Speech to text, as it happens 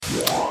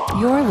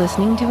You're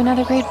listening to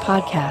another great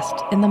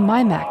podcast in the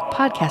MyMac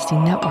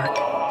Podcasting Network.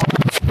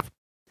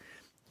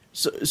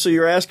 So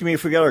you're asking me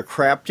if we got our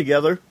crap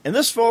together? And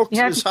this, folks,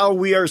 is how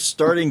we are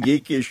starting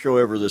Geekiest Show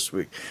Ever this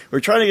week.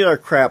 We're trying to get our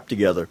crap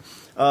together.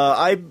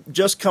 I've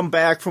just come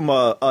back from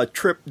a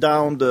trip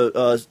down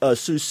to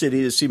Sioux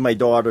City to see my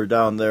daughter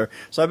down there.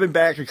 So I've been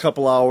back a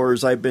couple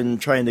hours. I've been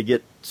trying to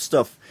get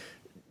stuff.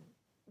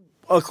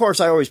 Of course,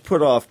 I always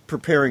put off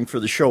preparing for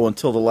the show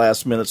until the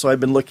last minute. So I've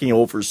been looking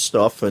over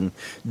stuff and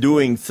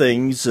doing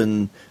things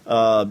and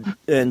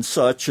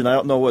such. And I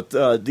don't know what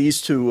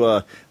these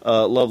two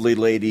lovely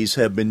ladies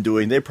have been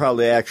doing. They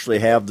probably actually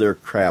have their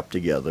crap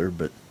together.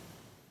 But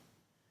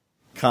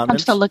comments? I'm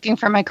still looking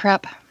for my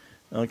crap.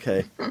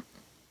 Okay.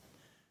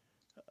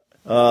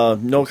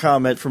 No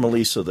comment from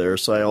Elisa there,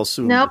 so I'll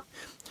assume. Nope.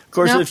 Of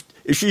course,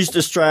 if she's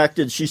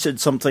distracted, she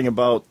said something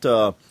about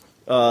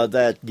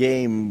that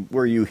game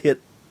where you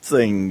hit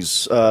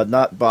things,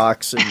 not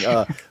boxing,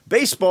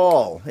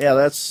 baseball. Yeah,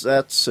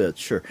 that's it.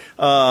 Sure.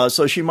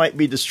 So she might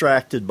be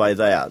distracted by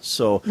that.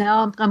 So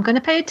no, I'm going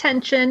to pay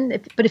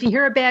attention. But if you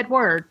hear a bad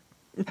word,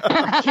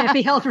 I can't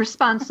be held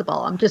responsible.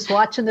 I'm just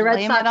watching the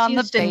Red Sox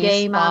Houston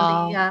game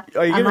on my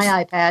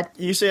iPad.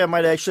 You say I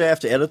might actually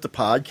have to edit the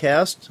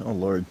podcast? Oh,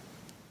 Lord.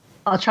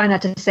 I'll try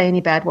not to say any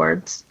bad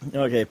words.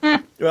 Okay.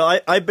 Well,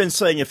 I've been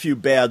saying a few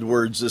bad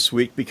words this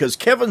week because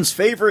Kevin's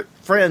favorite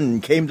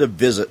friend came to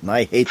visit, and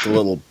I hate the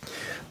little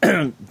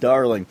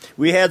darling.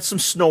 We had some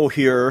snow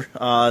here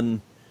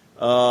on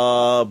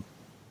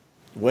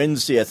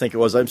Wednesday, I think it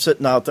was. I'm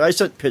sitting out there. I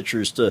sent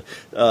pictures to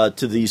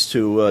these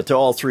two, to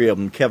all three of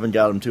them. Kevin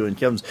got them too, and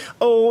Kevin's,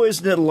 oh,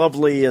 isn't it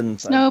lovely? And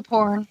snow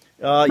porn.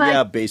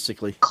 Yeah,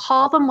 basically.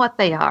 Call them what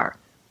they are.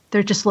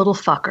 They're just little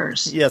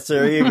fuckers. Yes,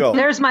 there you go.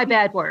 There's my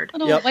bad word.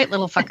 White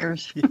little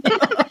fuckers.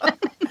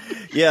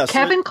 Yes.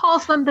 Kevin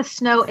calls them the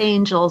snow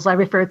angels. I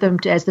refer to them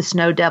as the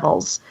snow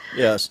devils.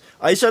 Yes.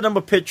 I sent him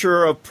a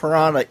picture of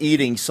Piranha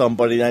eating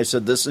somebody, and I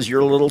said, this is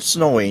your little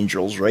snow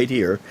angels right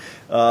here.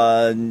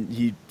 And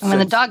when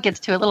the dog gets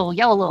to it, little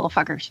yellow little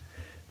fuckers.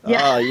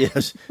 Yeah.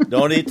 Yes.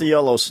 Don't eat the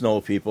yellow snow,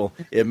 people.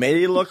 It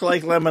may look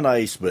like lemon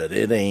ice, but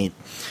it ain't.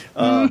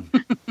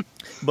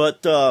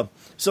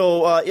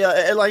 So,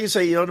 like I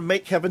say, to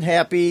make Kevin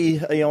happy,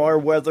 our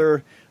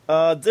weather.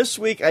 This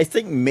week, I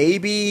think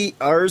maybe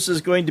ours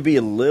is going to be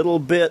a little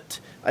bit.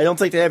 I don't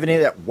think they have any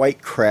of that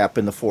white crap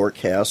in the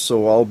forecast,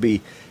 so I'll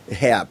be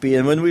happy.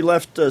 And when we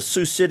left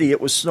Sioux City, it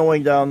was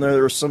snowing down there.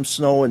 There was some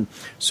snow in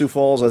Sioux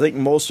Falls. I think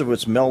most of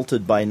it's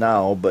melted by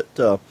now. But,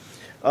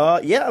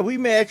 we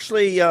may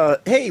actually,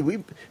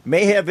 we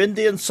may have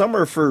Indian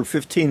summer for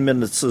 15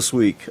 minutes this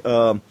week.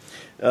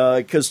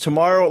 Because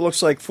tomorrow it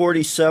looks like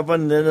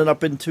 47, then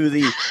up into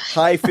the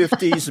high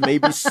 50s,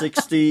 maybe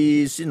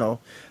 60s,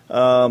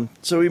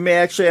 So we may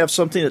actually have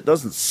something that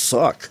doesn't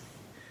suck.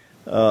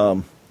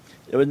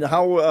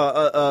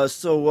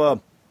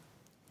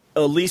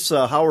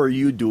 Lisa, how are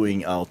you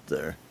doing out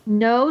there?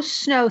 No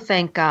snow,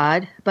 thank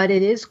God, but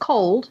it is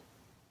cold.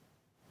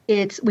 We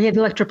have the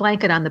electric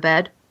blanket on the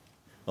bed.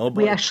 Oh,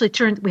 boy. We had to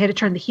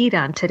turn the heat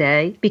on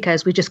today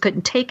because we just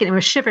couldn't take it, and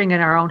we're shivering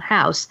in our own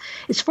house.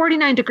 It's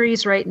 49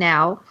 degrees right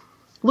now.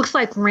 Looks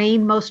like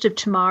rain most of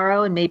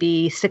tomorrow and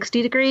maybe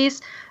 60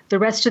 degrees. The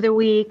rest of the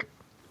week,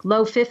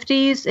 low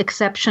 50s,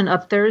 exception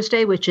of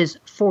Thursday, which is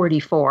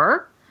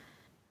 44.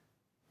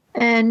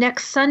 And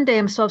next Sunday,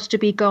 I'm supposed to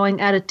be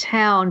going out of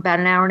town about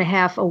an hour and a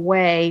half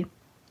away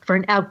for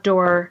an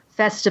outdoor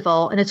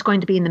festival, and it's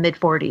going to be in the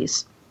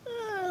mid-40s.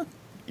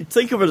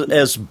 Think of it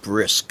as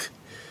brisk.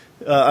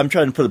 I'm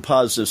trying to put a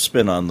positive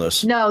spin on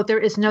this. No, there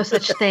is no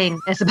such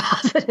thing as a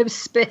positive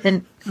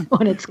spin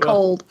when it's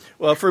cold.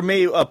 Well, for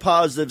me, a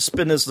positive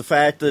spin is the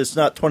fact that it's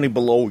not 20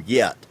 below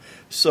yet.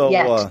 So,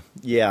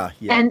 yeah.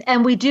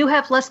 And we do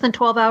have less than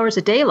 12 hours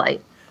of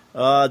daylight.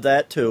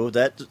 That too.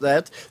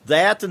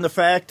 That and the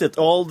fact that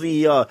all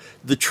the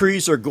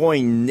trees are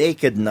going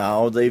naked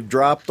now. They've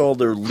dropped all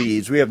their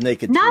leaves. We have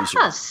naked trees. Not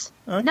us.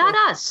 Okay. Not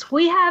us.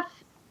 We have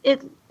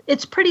it.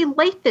 It's pretty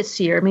late this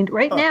year. I mean,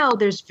 right now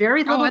there's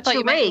very little I thought you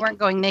rake. meant you weren't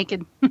going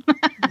naked.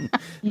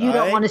 You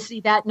don't want to see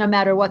that no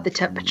matter what the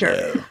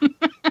temperature. No.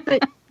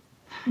 But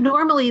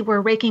normally we're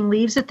raking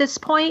leaves at this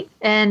point,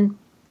 and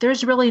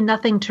there's really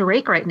nothing to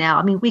rake right now.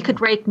 I mean, we could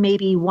rake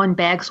maybe one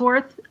bag's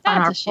worth on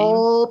our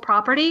whole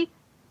property,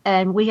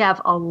 and we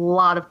have a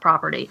lot of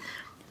property.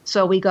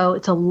 So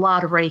it's a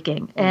lot of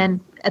raking.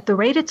 And at the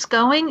rate it's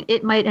going,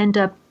 it might end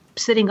up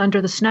sitting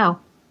under the snow.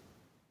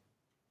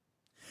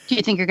 Do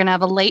you think you're going to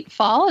have a late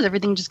fall? Is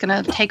everything just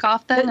going to take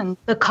off then?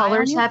 The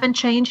colors haven't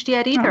changed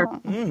yet either.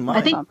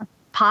 I think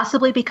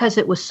possibly because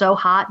it was so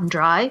hot and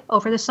dry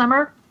over the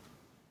summer.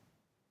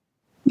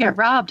 You're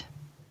robbed.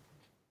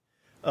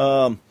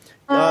 No.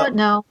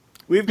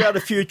 We've got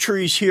a few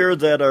trees here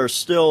that are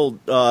still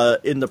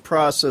in the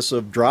process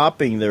of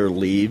dropping their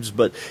leaves,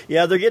 but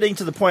yeah, they're getting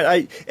to the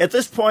point. At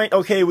this point,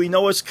 okay, we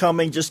know it's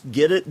coming. Just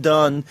get it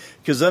done,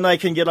 because then I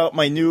can get out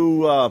my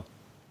new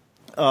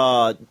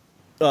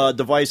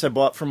device I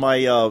bought for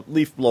my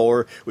leaf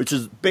blower, which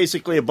is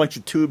basically a bunch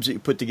of tubes that you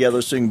put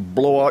together so you can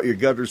blow out your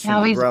gutters Now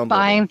from the he's ground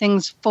buying level.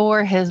 things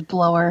for his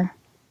blower.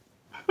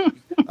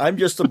 I'm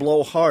just a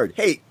blowhard.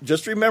 Hey,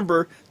 just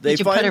remember they Did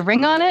you put a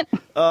ring on it?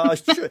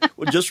 Sure.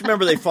 Well, just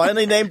remember they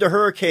finally named a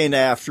hurricane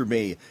after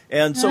me,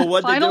 and so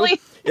what they Finally?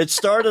 do? It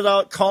started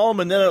out calm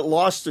and then it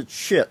lost its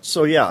shit.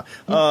 So yeah,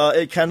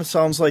 it kind of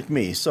sounds like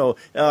me. So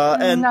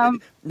and No.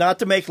 not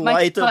to make My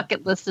light of.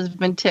 bucket list has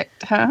been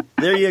ticked, huh?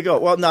 There you go.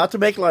 Well, not to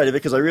make light of it,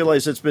 because I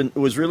realize it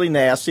was really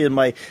nasty, and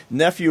my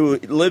nephew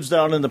lives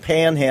down in the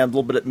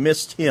Panhandle, but it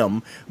missed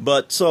him.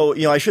 But so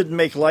I shouldn't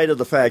make light of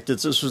the fact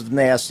that this was a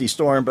nasty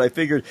storm. But I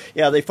figured,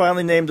 yeah, they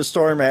finally named the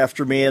storm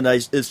after me, and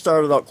it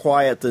started out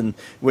quiet and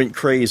went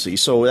crazy.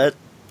 So that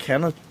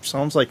kind of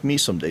sounds like me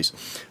some days.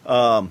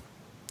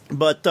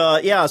 But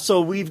yeah,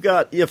 so we've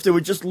got, if they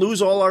would just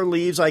lose all our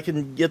leaves, I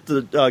can get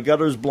the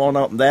gutters blown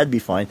out, and that'd be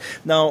fine.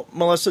 Now,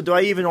 Melissa, do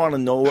I even want to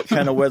know what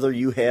kind of weather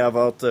you have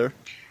out there?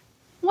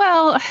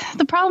 Well,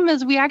 the problem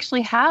is we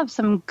actually have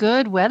some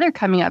good weather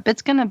coming up.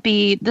 It's going to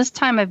be, this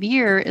time of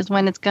year is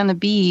when it's going to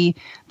be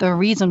the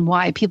reason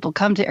why people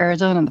come to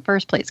Arizona in the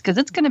first place, because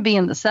it's going to be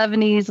in the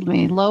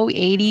 70s, low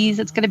 80s.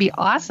 It's going to be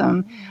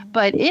awesome.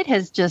 But it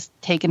has just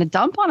taken a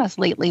dump on us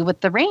lately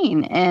with the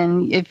rain.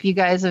 And if you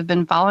guys have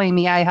been following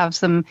me, I have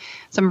some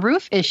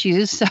roof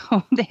issues. So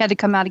they had to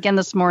come out again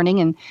this morning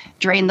and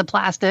drain the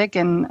plastic.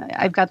 And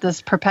I've got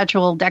this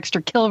perpetual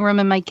Dexter kill room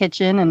in my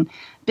kitchen and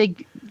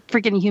big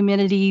freaking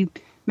humidity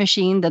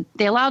machine that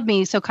they allowed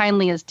me so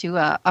kindly as to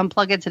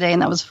unplug it today.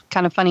 And that was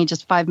kind of funny.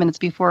 Just 5 minutes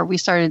before we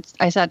started,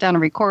 I sat down to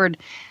record.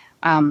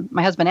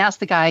 My husband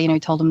asked the guy,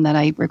 told him that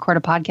I record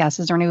a podcast.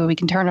 Is there any way we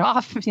can turn it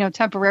off,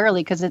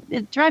 temporarily? Because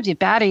it drives you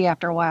batty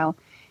after a while.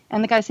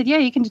 And the guy said, yeah,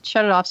 you can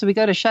shut it off. So we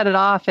go to shut it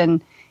off,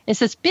 and it's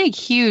this big,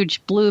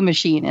 huge blue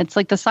machine. It's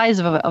like the size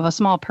of a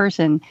small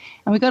person.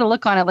 And we go to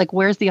look on it, like,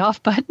 where's the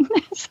off button?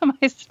 So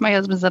my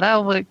husband said,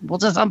 oh, we'll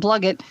just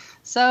unplug it.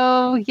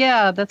 So,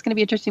 yeah, that's going to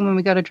be interesting when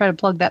we go to try to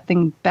plug that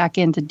thing back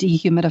in to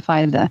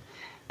dehumidify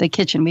the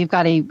kitchen. We've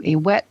got a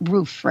wet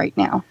roof right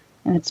now,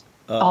 and it's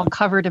all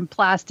covered in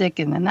plastic,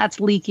 and then that's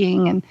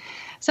leaking. And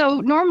so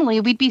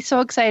normally we'd be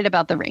so excited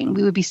about the rain.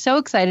 We would be so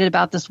excited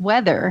about this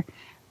weather.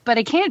 But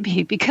it can't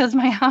be, because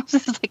my house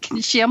is like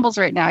in shambles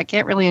right now. I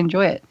can't really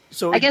enjoy it.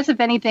 So I guess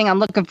if anything, I'm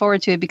looking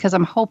forward to it, because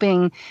I'm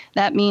hoping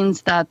that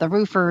means that the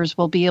roofers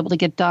will be able to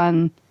get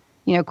done,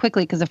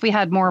 quickly. Because if we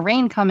had more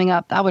rain coming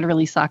up, that would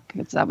really suck.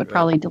 That would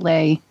probably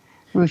delay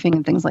roofing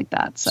and things like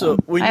that. So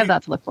I have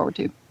that to look forward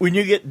to. When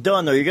you get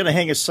done, are you going to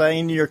hang a sign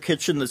in your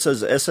kitchen that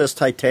says SS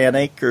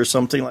Titanic or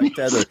something like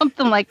that? Or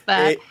something like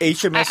that.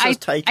 HMSS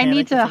Titanic? I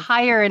need to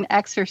hire an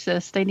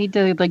exorcist. I need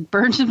to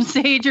burn some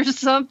sage or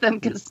something,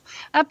 because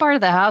that part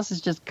of the house is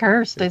just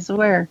cursed, I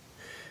swear.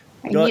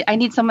 I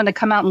need someone to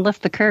come out and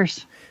lift the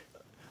curse.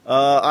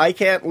 I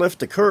can't lift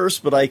the curse,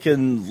 but I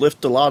can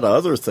lift a lot of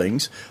other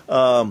things.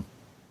 I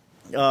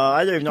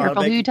don't even know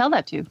Careful who you tell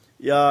that to.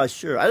 Yeah,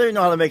 sure. I don't even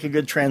know how to make a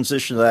good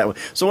transition to that one.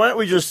 So why don't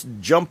we just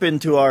jump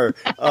into our...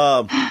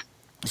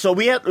 so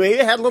we had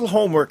a little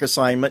homework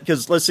assignment,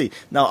 because, let's see.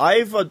 Now,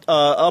 I've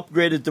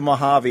upgraded to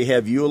Mojave.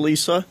 Have you,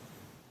 Elisa?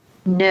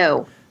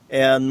 No.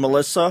 And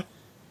Melissa?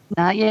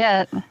 Not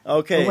yet.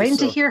 Okay. We're waiting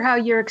to hear how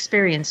your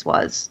experience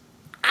was.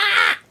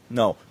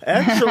 No,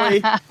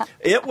 actually,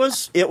 it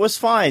was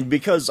fine,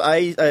 because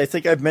I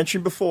think I've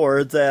mentioned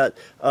before that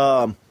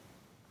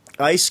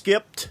I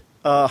skipped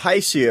High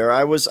Sierra.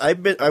 I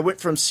went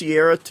from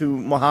Sierra to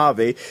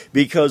Mojave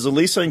because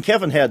Elisa and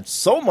Kevin had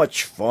so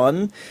much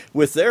fun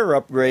with their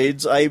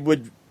upgrades. I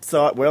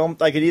thought, well,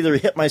 I could either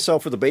hit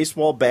myself with a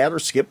baseball bat or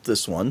skip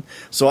this one.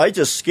 So I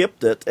just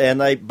skipped it,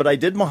 but I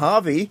did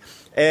Mojave,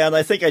 and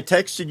I think I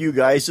texted you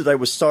guys that I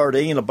was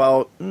starting in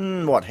about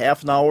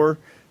half an hour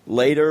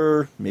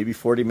later, maybe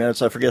 40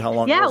 minutes. I forget how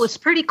long. Yeah, it was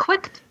pretty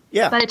quick.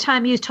 Yeah. By the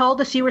time you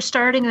told us you were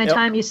starting and the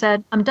time you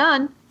said, I'm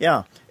done.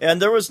 Yeah.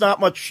 And there was not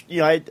much,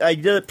 I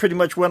did it pretty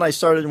much when I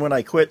started and when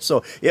I quit.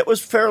 So it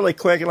was fairly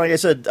quick. And like I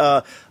said,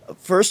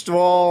 first of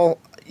all,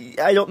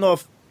 I don't know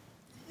if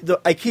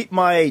I keep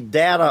my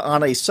data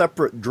on a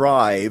separate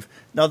drive.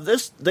 Now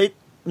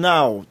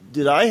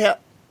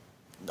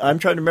I'm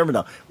trying to remember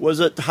now. Was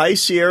it High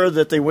Sierra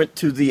that they went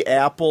to the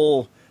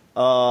Apple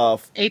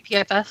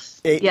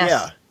APFS? Yes.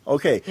 Yeah.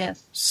 Okay.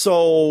 Yes.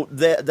 So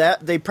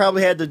that they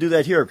probably had to do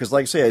that here, because,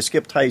 like I say, I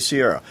skipped High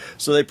Sierra,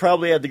 so they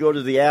probably had to go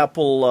to the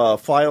Apple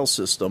file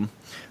system.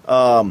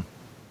 But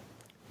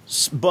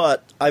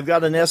I've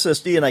got an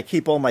SSD, and I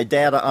keep all my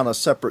data on a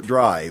separate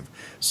drive,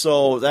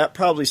 so that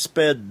probably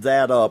sped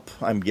that up,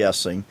 I'm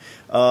guessing.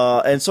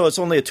 And so it's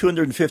only a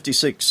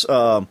 256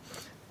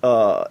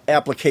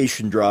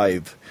 application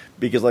drive,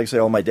 because, like I say,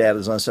 all my data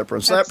is on a separate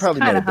one. So that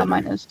probably kind of how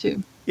mine is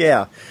too.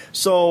 Yeah.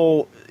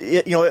 So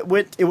it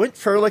went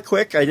fairly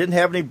quick. I didn't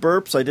have any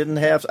burps. I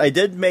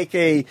did make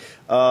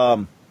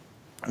not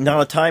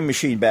a time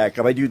machine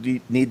backup. I do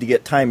need to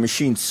get time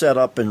machine set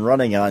up and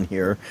running on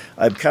here.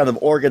 I've kind of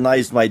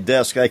organized my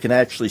desk. I can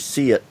actually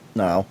see it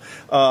now.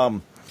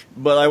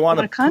 But I want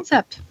What a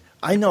concept.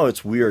 I know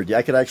it's weird.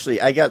 I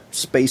got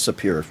space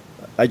up here.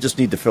 I just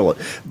need to fill it.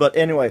 But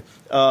anyway,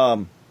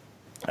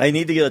 I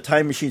need to get a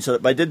time machine set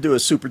up. I did do a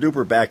super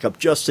duper backup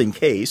just in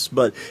case,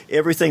 but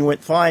everything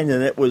went fine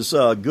and it was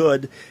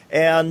good.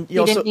 And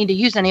you didn't need to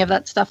use any of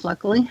that stuff,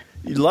 luckily.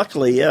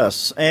 Luckily,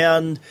 yes.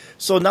 And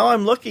so now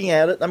I'm looking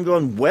at it. I'm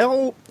going,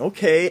 well,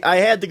 okay. I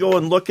had to go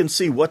and look and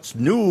see what's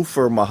new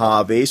for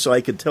Mojave so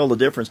I could tell the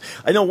difference.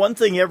 I know one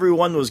thing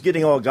everyone was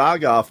getting all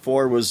gaga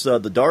for was the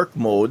dark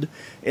mode,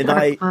 and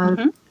I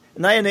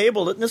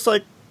enabled it, and it's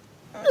like,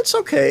 it's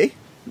okay.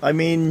 I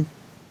mean,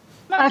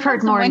 I've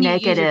heard more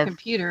negative.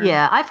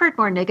 Yeah, I've heard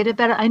more negative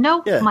about it. I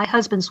know my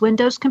husband's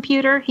Windows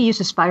computer, he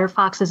uses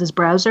Firefox as his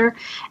browser,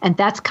 and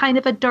that's kind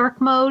of a dark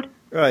mode.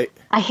 Right.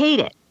 I hate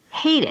it.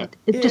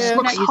 It just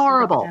looks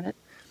horrible.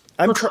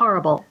 Looks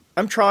horrible.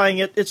 I'm trying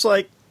it. It's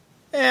like,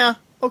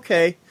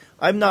 okay.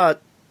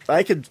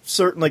 I could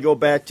certainly go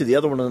back to the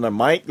other one, and I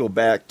might go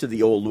back to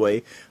the old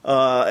way.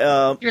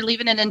 You're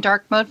leaving it in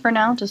dark mode for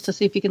now, just to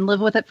see if you can live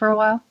with it for a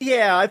while?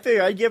 Yeah, I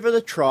figure I'd give it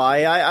a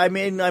try. I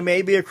mean, I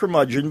may be a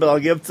curmudgeon, but I'll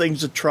give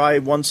things a try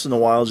once in a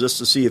while just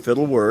to see if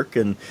it'll work.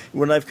 And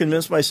when I've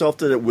convinced myself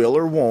that it will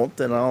or won't,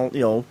 then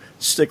I'll,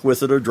 stick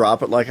with it or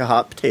drop it like a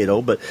hot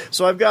potato. But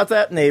so I've got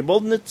that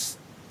enabled, and it's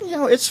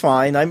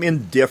fine. I'm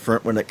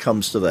indifferent when it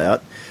comes to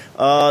that.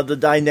 The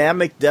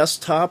dynamic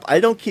desktop, I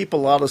don't keep a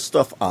lot of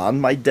stuff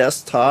on my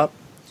desktop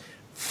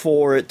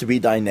for it to be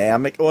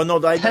dynamic. Oh, no,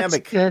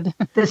 dynamic.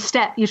 That's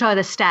good. You saw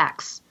the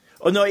stacks.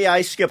 Oh, no, yeah,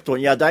 I skipped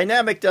one. Yeah,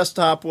 dynamic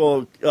desktop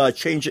will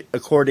change it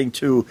according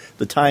to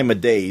the time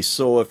of day.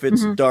 So if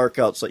it's dark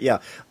outside,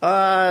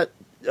 a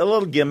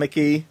little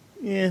gimmicky.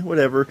 Yeah,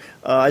 whatever.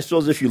 I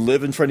suppose if you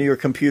live in front of your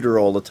computer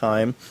all the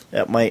time,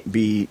 that might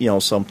be,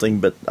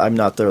 something, but I'm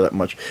not there that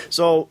much.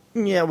 So,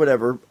 yeah,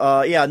 whatever.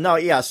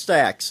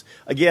 Stacks.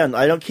 Again,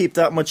 I don't keep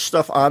that much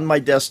stuff on my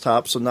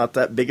desktop, so not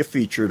that big a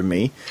feature to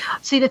me.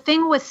 See, the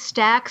thing with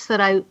stacks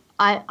that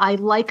I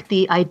like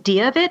the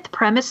idea of it, the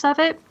premise of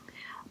it,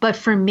 but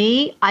for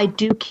me, I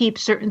do keep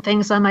certain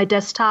things on my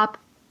desktop.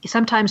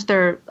 Sometimes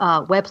they're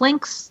web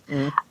links,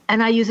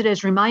 and I use it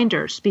as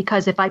reminders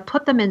because if I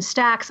put them in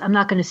stacks, I'm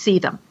not going to see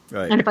them.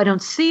 Right. And if I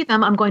don't see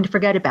them, I'm going to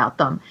forget about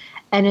them.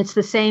 And it's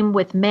the same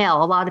with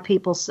mail. A lot of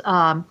people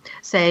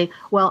say,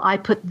 well, I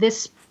put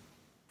this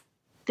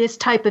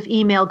type of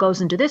email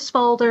goes into this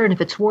folder, and if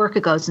it's work,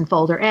 it goes in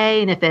folder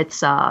A, and if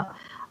it's a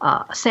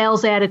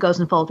sales ad, it goes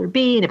in folder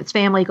B, and if it's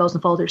family, it goes in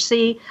folder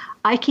C.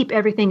 I keep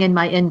everything in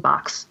my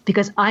inbox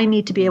because I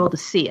need to be able to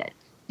see it.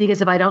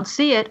 Because if I don't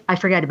see it, I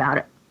forget about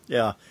it.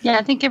 Yeah. Yeah,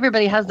 I think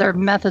everybody has their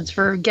methods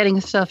for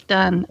getting stuff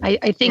done.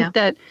 I think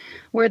that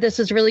where this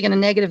is really going to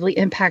negatively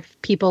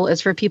impact people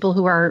is for people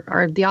who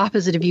are the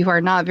opposite of you, who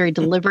are not very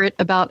deliberate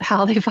about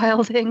how they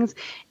file things,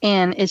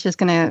 and it's just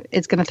gonna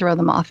throw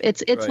them off.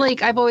 It's right.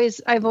 Like I've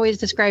always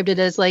described it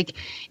as like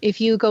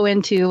if you go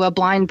into a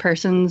blind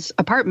person's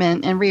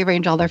apartment and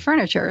rearrange all their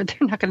furniture,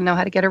 they're not going to know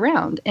how to get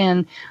around.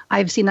 And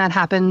I've seen that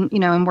happen,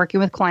 in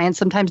working with clients.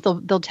 Sometimes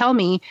they'll tell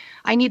me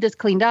I need this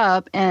cleaned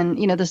up, and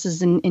this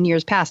is in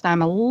years past.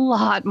 I'm a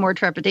lot more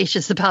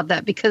trepidatious about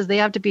that because they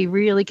have to be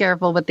really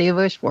careful what they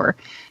wish for.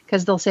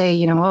 Because they'll say,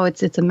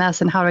 it's a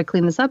mess, and how do I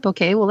clean this up?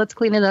 Okay, well, let's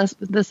clean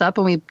this up,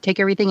 and we take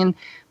everything and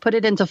put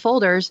it into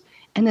folders,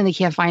 and then they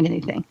can't find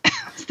anything.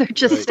 They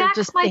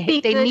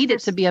need it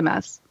to be a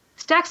mess.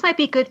 Stacks might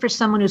be good for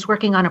someone who's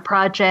working on a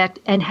project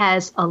and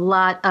has a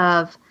lot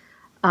of,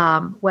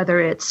 whether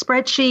it's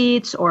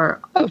spreadsheets or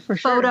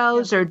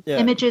photos or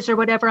images or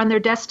whatever on their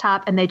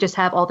desktop, and they just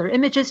have all their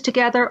images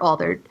together, all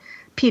their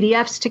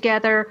PDFs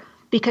together,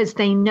 because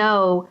they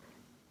know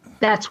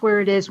that's where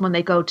it is when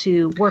they go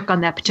to work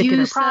on that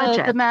particular project. You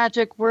said the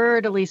magic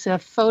word, Elisa,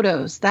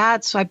 photos.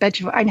 I bet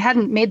you, I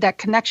hadn't made that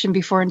connection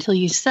before until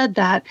you said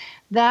that.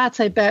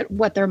 That's, I bet,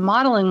 what they're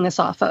modeling this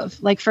off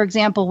of. Like, for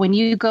example, when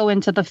you go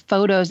into the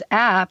Photos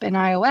app in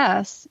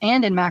iOS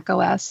and in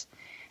macOS,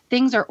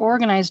 things are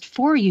organized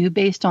for you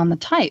based on the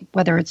type,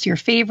 whether it's your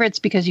favorites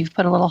because you've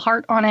put a little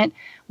heart on it,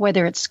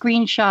 whether it's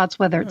screenshots,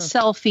 whether it's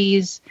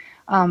selfies.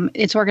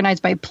 It's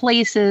organized by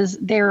places.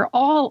 They're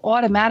all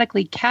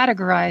automatically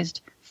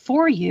categorized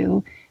for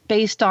you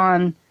based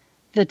on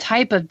the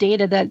type of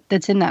data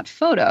that's in that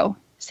photo.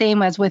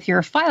 Same as with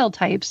your file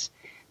types,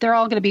 they're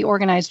all going to be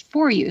organized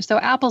for you. So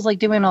Apple's like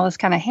doing all this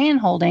kind of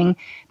hand-holding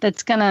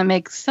that's going to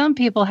make some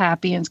people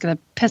happy and it's going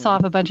to piss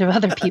off a bunch of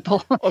other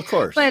people. Of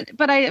course. But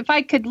if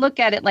I could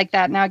look at it like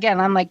that, now again,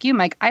 I'm like you,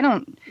 Mike, I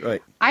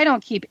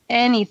don't keep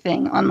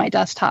anything on my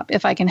desktop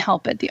if I can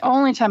help it. The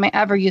only time I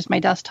ever use my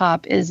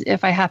desktop is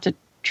if I have to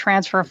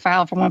transfer a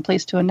file from one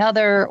place to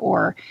another,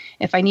 or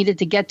if I needed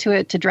to get to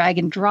it to drag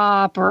and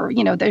drop, or,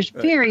 there's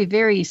very,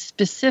 very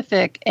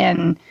specific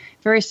and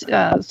very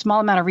small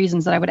amount of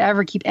reasons that I would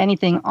ever keep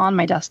anything on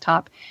my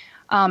desktop.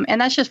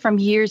 And that's just from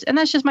years, and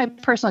that's just my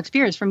personal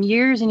experience from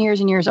years and years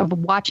and years of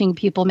watching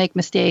people make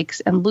mistakes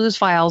and lose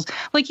files.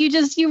 Like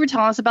you were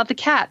telling us about the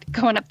cat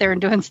going up there and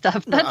doing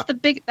stuff.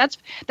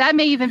 That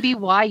may even be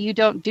why you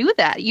don't do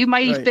that. You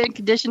might have been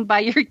conditioned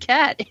by your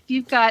cat. If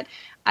you've got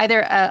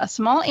either a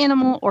small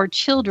animal or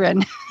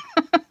children,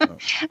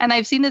 And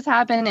I've seen this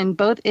happen in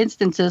both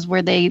instances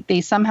where they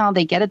somehow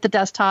they get at the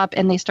desktop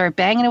and they start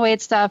banging away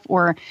at stuff.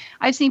 Or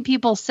I've seen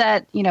people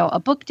set, a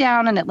book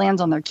down and it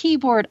lands on their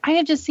keyboard. I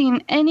have just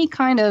seen any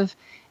kind of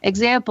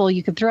example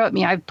you could throw at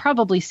me. I've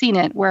probably seen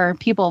it where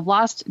people have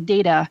lost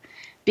data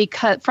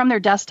because from their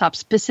desktop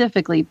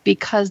specifically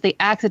because they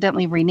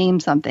accidentally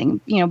renamed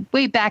something.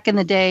 Way back in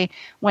the day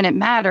when it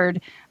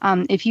mattered,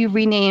 if you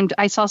renamed,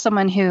 I saw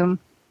someone who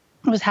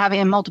was having,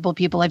 and multiple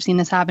people I've seen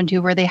this happen to,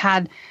 where they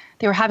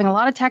were having a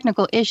lot of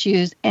technical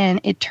issues, and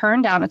it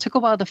turned out, it took a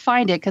while to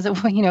find it because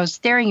it was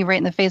staring you right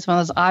in the face, one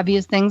of those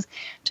obvious things.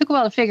 It took a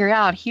while to figure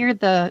out here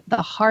the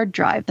hard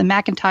drive, the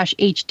Macintosh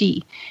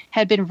HD,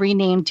 had been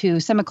renamed to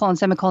semicolon,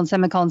 semicolon,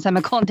 semicolon,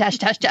 semicolon, dash,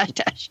 dash, dash,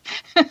 dash.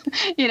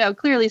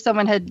 Clearly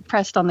someone had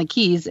pressed on the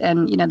keys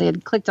and, they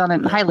had clicked on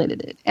it and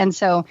highlighted it. And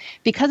so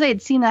because I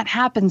had seen that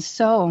happen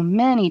so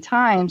many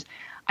times,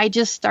 I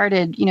just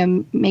started,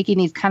 making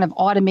these kind of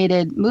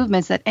automated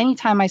movements that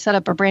anytime I set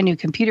up a brand new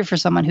computer for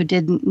someone who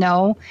didn't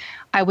know,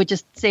 I would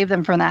just save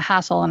them from that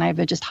hassle. And I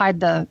would just hide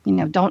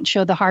don't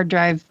show the hard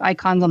drive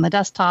icons on the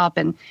desktop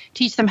and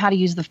teach them how to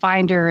use the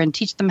Finder and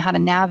teach them how to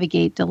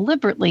navigate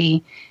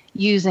deliberately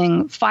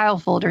using file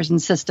folders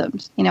and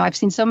systems. I've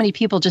seen so many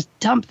people just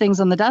dump things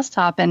on the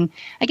desktop. And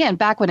again,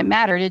 back when it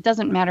mattered, it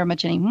doesn't matter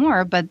much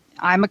anymore. But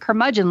I'm a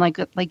curmudgeon,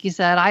 like you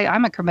said.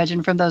 I'm a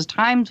curmudgeon from those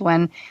times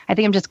when I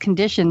think I'm just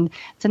conditioned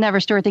to never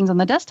store things on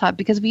the desktop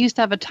because we used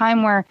to have a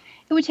time where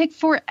it would take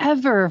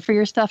forever for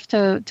your stuff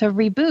to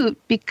reboot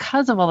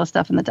because of all the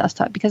stuff in the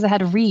desktop, because I had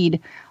to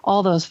read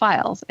all those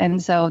files.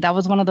 And so that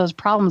was one of those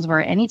problems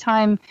where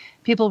anytime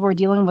people were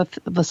dealing with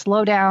the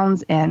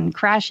slowdowns and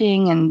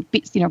crashing and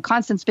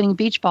constant spinning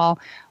beach ball,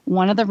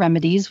 one of the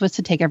remedies was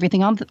to take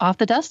everything off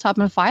the desktop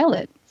and file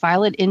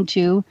it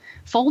into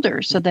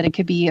folders so that it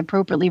could be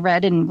appropriately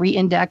read and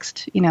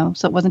re-indexed,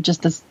 so it wasn't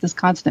just this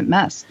constant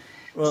mess.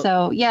 Well,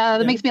 so,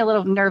 that makes me a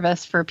little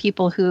nervous for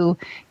people who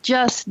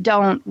just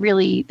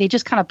they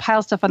just kind of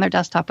pile stuff on their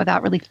desktop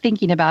without really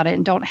thinking about it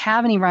and don't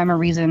have any rhyme or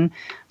reason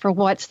for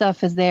what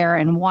stuff is there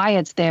and why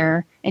it's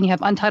there. And you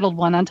have Untitled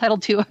 1,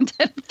 Untitled 2,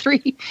 Untitled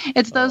 3.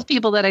 It's those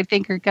people that I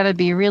think are going to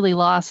be really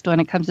lost when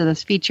it comes to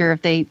this feature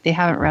if they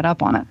haven't read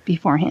up on it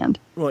beforehand.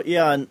 Well,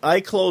 yeah, and I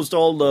closed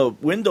all the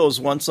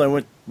windows once. I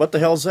went, what the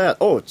hell's that?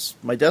 Oh, it's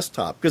my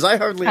desktop. Because I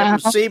hardly ever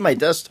see my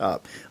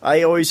desktop.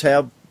 I always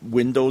have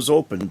windows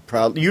open,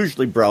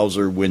 usually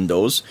browser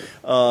windows,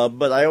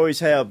 but I always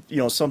have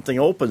something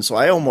open, so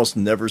I almost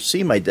never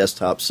see my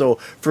desktop. So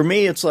for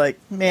me, it's like,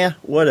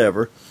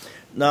 whatever.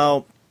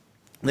 Now,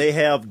 they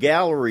have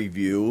gallery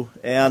view,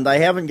 and I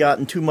haven't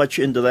gotten too much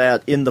into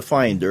that in the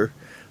Finder.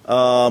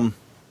 Let's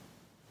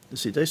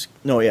see, they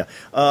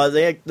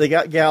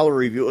got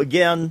gallery view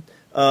again.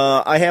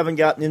 I haven't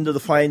gotten into the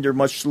Finder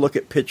much to look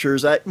at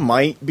pictures. That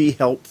might be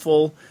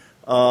helpful.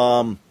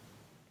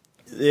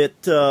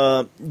 It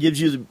gives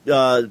you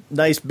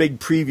nice big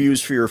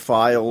previews for your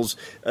files.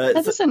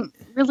 That doesn't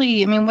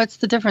really, what's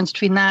the difference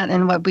between that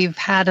and what we've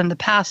had in the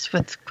past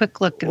with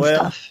Quick Look and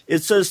stuff? It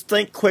says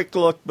think Quick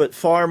Look, but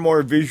far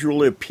more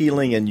visually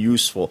appealing and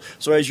useful.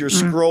 So as you're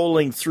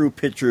scrolling through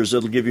pictures,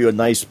 it'll give you a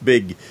nice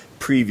big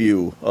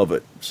preview of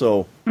it.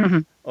 So,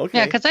 okay.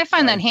 Yeah, because I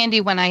find that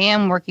handy when I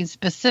am working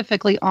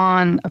specifically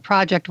on a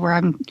project where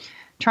I'm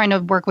trying to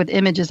work with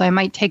images. I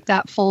might take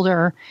that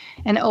folder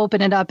and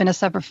open it up in a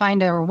separate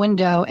Finder or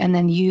window and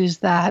then use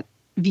that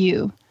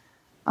view.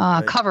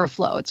 Cover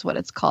flow, it's what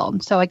it's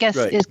called. So I guess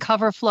is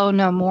cover flow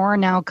no more?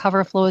 Now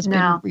cover flow has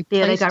been replaced.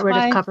 Yeah, they got rid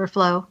of cover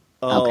flow.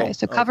 Okay,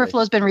 so cover flow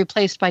has been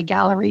replaced by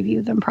gallery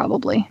view then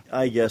probably.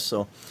 I guess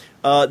so.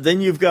 Then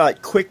you've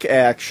got quick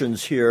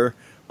actions here.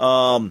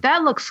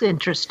 That looks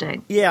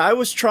interesting. Yeah, I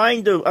was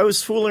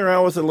fooling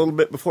around with it a little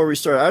bit before we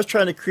started. I was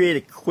trying to create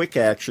a quick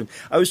action.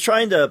 I was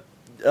trying to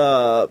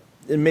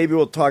and maybe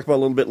we'll talk about it a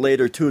little bit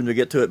later, too, when we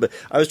get to it, but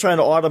I was trying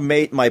to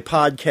automate my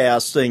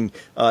podcasting,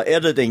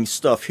 editing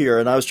stuff here,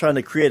 and I was trying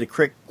to create a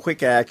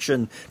quick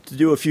action to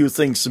do a few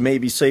things to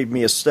maybe save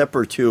me a step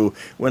or two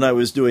when I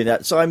was doing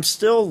that. So I'm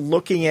still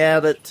looking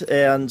at it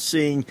and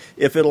seeing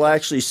if it'll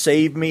actually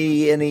save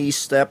me any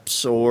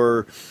steps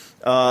or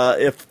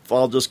if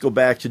I'll just go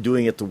back to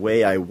doing it the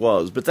way I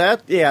was. But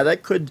that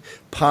could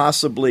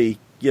possibly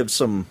give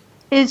some...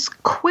 Is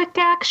quick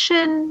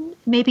action,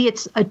 maybe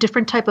it's a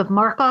different type of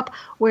markup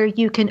where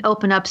you can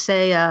open up,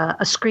 say, a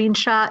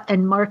screenshot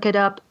and mark it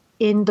up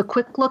in the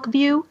Quick Look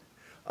view?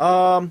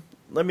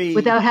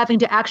 Without having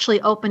to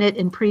actually open it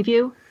in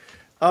preview?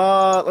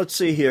 Let's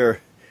see here.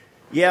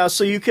 Yeah,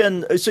 so you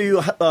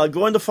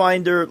go into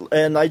Finder,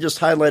 and I just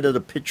highlighted a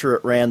picture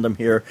at random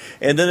here,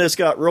 and then it's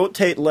got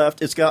rotate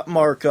left, it's got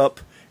markup,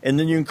 and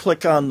then you can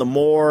click on the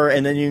more,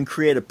 and then you can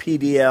create a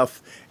PDF,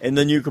 and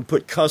then you can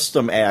put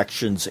custom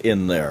actions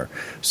in there.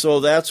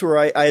 So that's where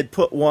I had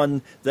put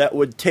one that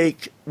would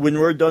take, when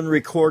we're done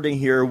recording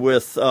here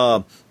with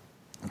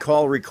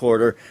Call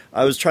Recorder,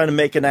 I was trying to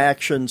make an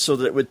action so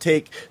that it would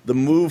take the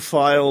move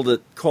file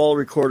that Call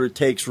Recorder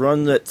takes,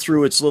 run it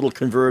through its little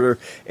converter,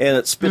 and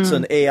it spits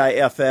an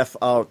AIFF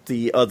out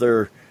the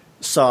other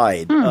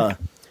side.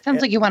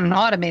 Sounds like you want an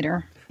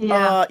automator.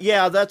 Yeah.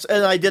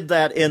 and I did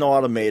that in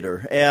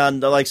Automator,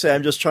 and like I say,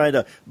 I'm just trying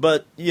to,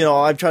 but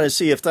I'm trying to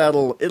see if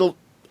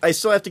I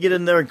still have to get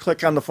in there and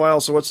click on the file.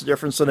 So what's the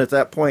difference then at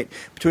that point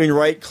between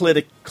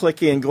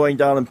clicking and going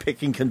down and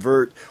picking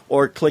convert,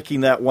 or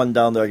clicking that one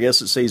down there? I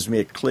guess it saves me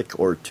a click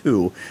or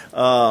two,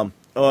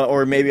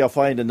 or maybe I'll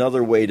find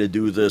another way to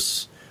do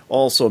this.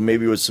 Also,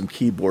 maybe with some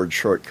keyboard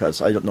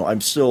shortcuts. I don't know.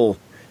 I'm still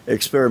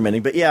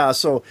experimenting, but yeah.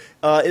 So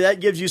that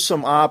gives you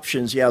some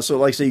options. Yeah. So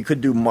like I say, you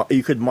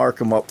could mark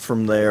them up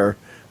from there,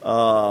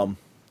 and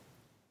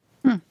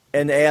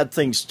add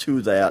things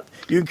to that.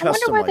 You can customize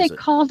it. I wonder why they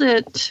called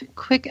it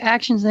quick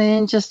actions. They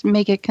didn't just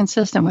make it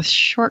consistent with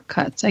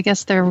shortcuts. I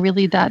guess they're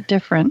really that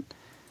different.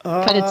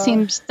 But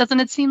doesn't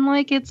it seem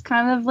like it's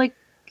kind of like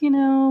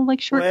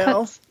like shortcuts?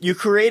 Well, you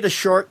create a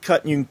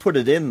shortcut and you can put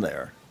it in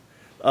there.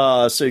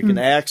 So you can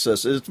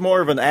access it. It's more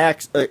of an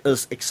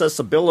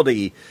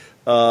accessibility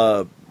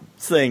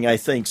thing, I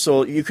think.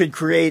 So you could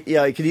create,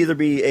 it could either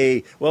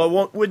be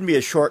wouldn't be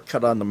a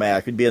shortcut on the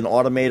Mac. It'd be an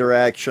Automator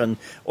action,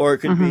 or it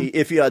could be,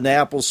 if you had an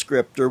Apple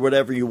script or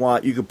whatever you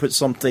want, you could put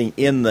something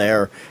in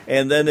there.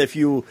 And then if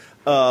you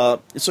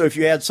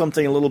had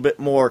something a little bit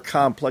more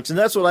complex, and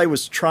that's what I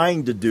was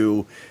trying to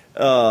do,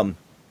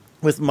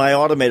 with my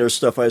Automator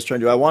stuff I was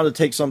trying to do. I wanted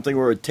to take something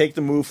where it would take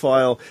the move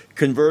file,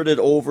 convert it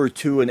over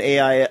to an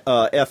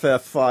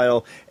AIFF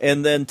file,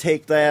 and then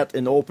take that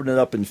and open it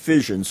up in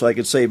Fission so I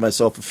could save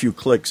myself a few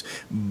clicks.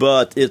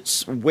 But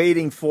it's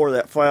waiting for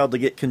that file to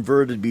get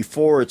converted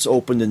before it's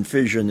opened in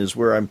Fission is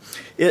where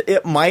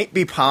it might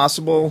be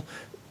possible,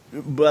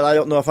 but I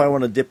don't know if I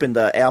want to dip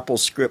into Apple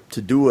script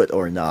to do it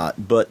or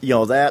not. But,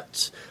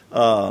 that's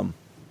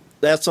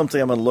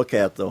something I'm going to look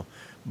at, though.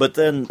 But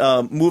then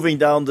moving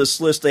down this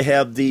list, they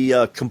have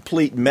the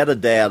complete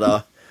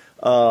metadata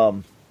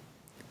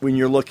when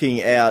you're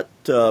looking at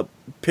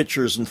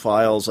pictures and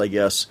files, I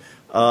guess.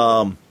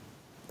 You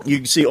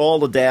can see all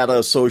the data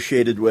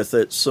associated with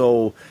it.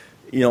 So,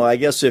 I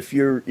guess if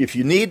you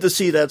need to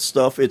see that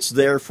stuff, it's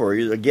there for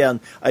you.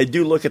 Again, I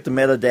do look at the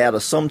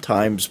metadata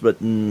sometimes,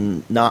 but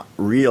not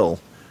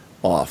real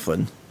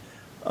often.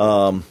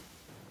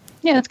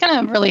 Yeah, it's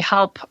going to really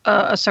help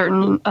a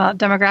certain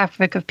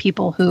demographic of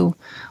people who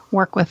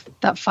work with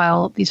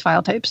these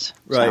file types.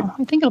 Right. So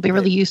I think it'll be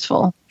really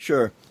useful.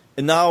 Sure.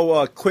 And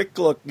now Quick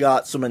Look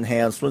got some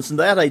enhancements, and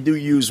that I do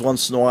use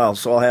once in a while,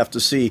 so I'll have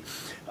to see.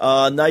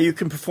 Now you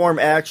can perform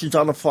actions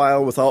on a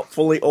file without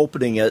fully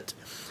opening it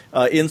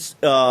in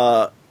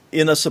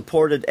a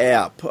supported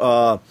app.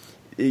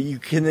 You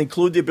can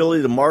include the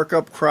ability to mark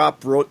up,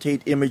 crop,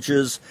 rotate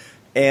images,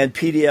 and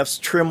PDFs,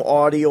 trim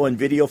audio and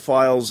video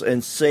files,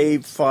 and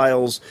save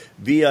files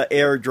via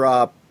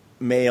AirDrop,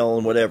 mail,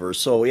 and whatever.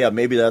 So, yeah,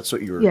 maybe that's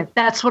what you were... Yeah,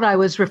 that's what I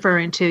was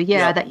referring to.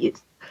 Yeah. That you...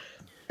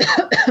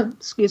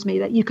 excuse me,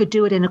 that you could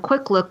do it in a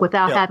Quick Look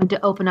without having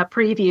to open up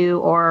Preview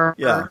or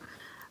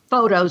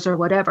Photos or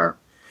whatever.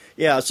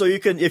 Yeah, so you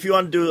can, if you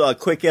want to do a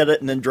quick edit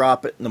and then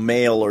drop it in the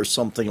mail or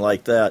something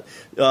like that,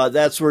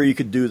 that's where you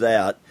could do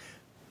that.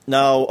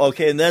 Now,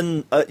 okay, and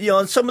then,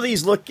 and some of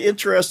these look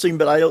interesting,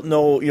 but I don't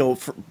know,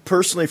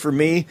 personally for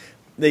me,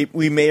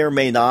 we may or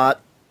may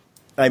not.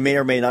 I may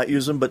or may not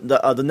use them, but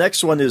the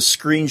next one is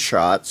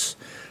screenshots.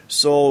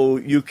 So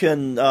you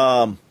can,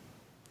 and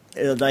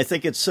I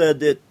think it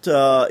said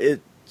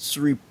it's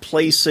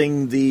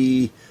replacing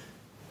the,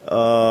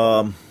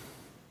 what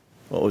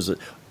was it?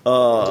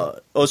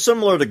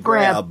 Similar to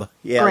Grab.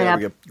 Yeah, Grab. There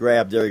we go.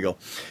 Grab, there you go.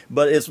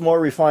 But it's more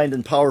refined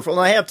and powerful.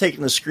 And I have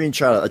taken a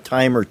screenshot a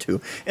time or two.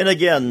 And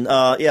again,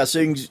 so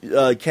you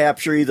can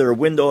capture either a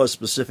window, a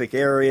specific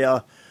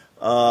area.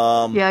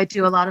 I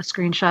do a lot of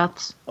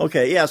screenshots.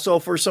 Okay, yeah, so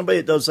for somebody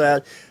that does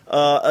that,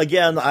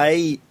 again,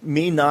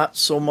 me not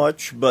so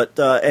much, but,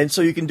 and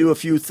so you can do a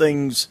few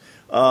things.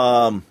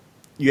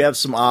 You have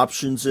some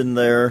options in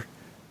there.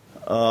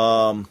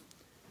 I'm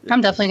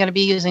definitely going to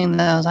be using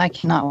those. I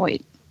cannot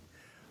wait.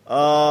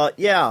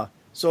 Yeah.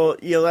 So,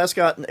 that's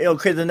got,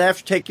 okay, then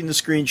after taking the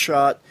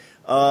screenshot,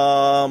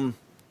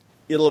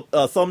 it'll,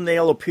 a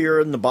thumbnail appear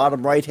in the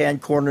bottom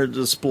right-hand corner of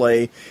the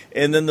display,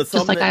 and then the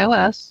thumbnail. Just like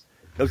iOS.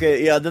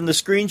 Okay, yeah, then the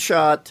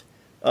screenshot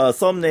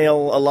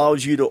thumbnail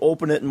allows you to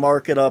open it and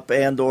mark it up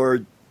and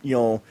or,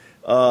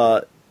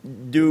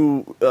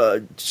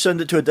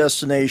 send it to a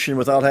destination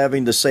without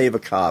having to save a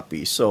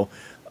copy. So,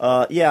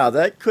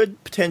 that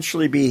could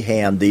potentially be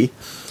handy.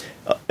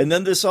 And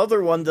then this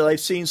other one that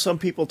I've seen some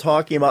people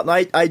talking about,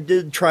 and I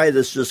did try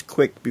this just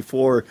quick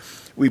before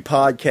we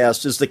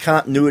podcast, is the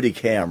continuity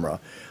camera.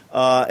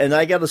 And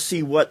I got to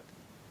see what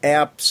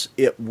apps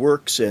it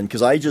works in,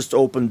 because I just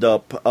opened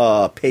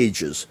up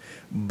Pages.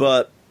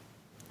 But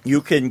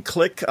you can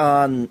click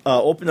on,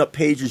 open up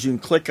Pages, you can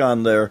click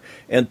on there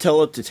and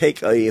tell it to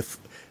take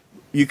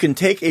you can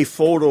take a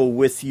photo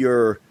with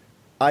your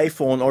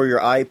iPhone or your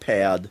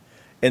iPad,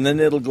 and then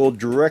it'll go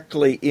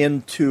directly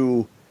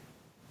into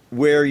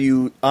where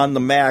on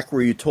the Mac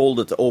where you told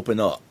it to open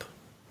up.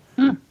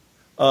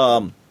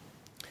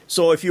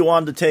 So if you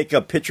wanted to take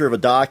a picture of a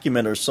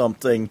document or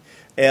something,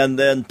 and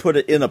then put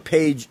it in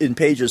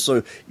Pages.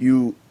 So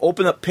you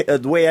open up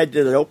the way I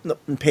did it. I opened up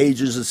in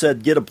Pages and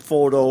said get a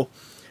photo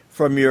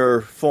from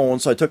your phone.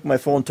 So I took my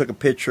phone, took a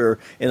picture,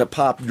 and it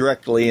popped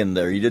directly in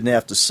there. You didn't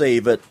have to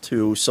save it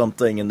to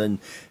something and then.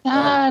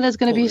 That is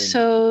going to be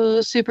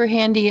so super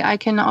handy. I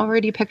can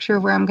already picture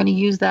where I'm going to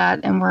use that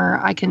and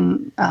where I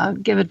can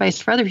give advice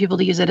for other people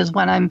to use it. Is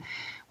when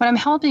I'm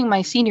helping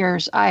my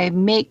seniors, I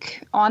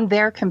make on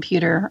their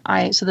computer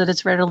so that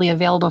it's readily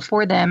available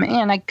for them,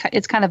 and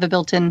it's kind of a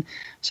built-in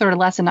sort of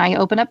lesson. I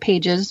open up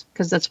Pages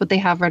because that's what they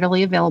have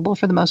readily available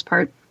for the most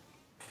part,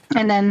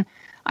 and then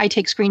I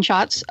take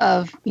screenshots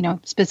of,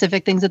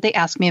 specific things that they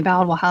ask me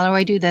about. Well, how do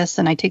I do this?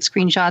 And I take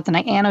screenshots and I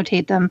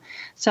annotate them.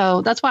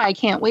 So that's why I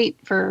can't wait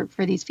for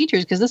these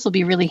features, because this will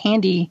be really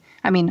handy.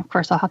 I mean, of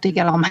course, I'll have to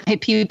get all my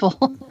people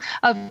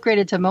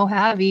upgraded to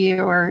Mojave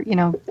or,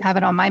 have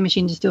it on my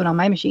machine, just do it on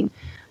my machine.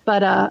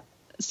 But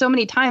so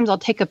many times I'll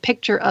take a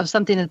picture of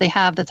something that they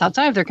have that's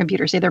outside of their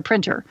computer, say their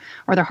printer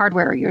or their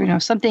hardware,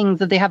 something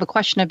that they have a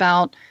question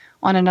about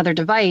on another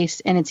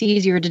device, and it's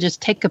easier to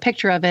just take a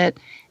picture of it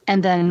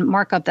and then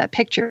mark up that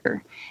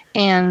picture.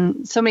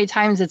 And so many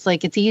times it's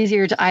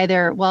easier to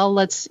either,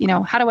 let's,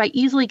 how do I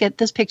easily get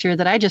this picture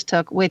that I just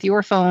took with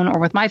your phone or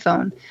with my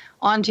phone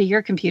onto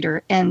your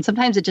computer? And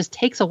sometimes it just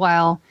takes a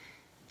while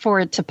for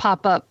it to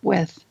pop up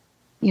with,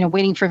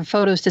 waiting for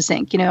photos to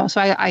sync, So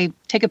I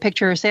take a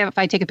picture, say if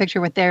I take a picture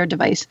with their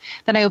device,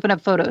 then I open up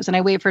Photos and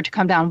I wait for it to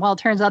come down. Well, it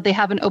turns out they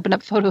haven't opened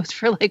up Photos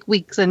for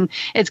weeks, and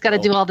it's got to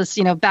do all this,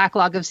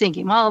 backlog of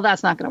syncing. Well,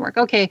 that's not going to work.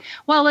 Okay,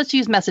 well, let's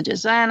use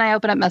Messages. And I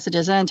open up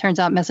Messages, and it turns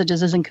out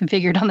Messages isn't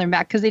configured on their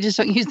Mac because they just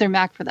don't use their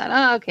Mac for that.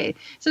 Oh, okay.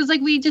 So it's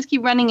we just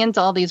keep running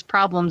into all these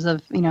problems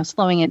of,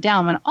 slowing it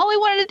down when all we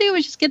wanted to do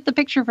was just get the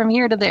picture from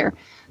here to there.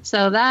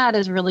 So that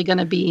is really going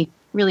to be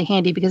really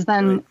handy, because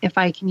then if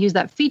I can use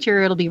that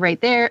feature, it'll be right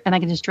there, and I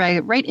can just drag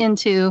it right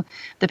into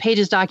the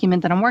Pages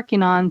document that I'm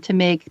working on to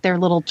make their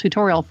little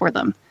tutorial for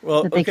them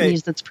that they can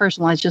use that's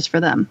personalized just for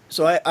them.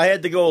 So I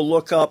had to go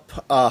look up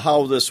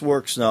how this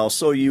works now.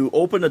 So you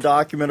open a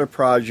document or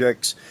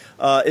projects.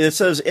 It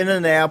says in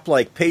an app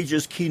like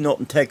Pages, Keynote,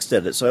 and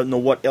TextEdit. So I don't know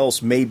what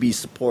else may be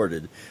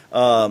supported.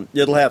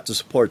 It'll have to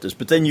support this.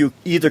 But then you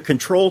either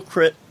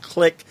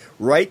Control-click,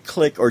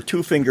 right-click, or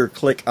two-finger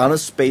click on a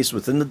space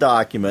within the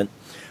document.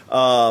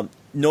 Note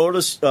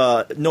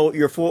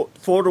your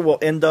photo will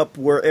end up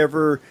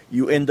wherever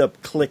you end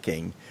up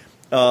clicking.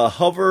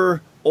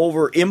 Hover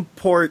over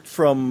import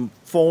from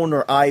phone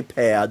or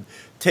iPad.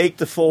 Take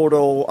the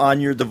photo on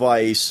your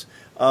device.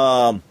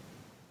 Then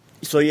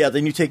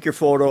you take your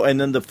photo, and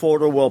then the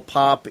photo will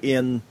pop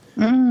in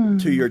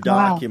to your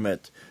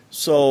document. Wow.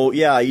 So,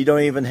 you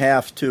don't even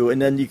have to.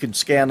 And then you can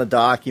scan a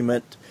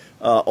document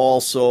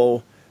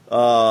also.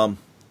 That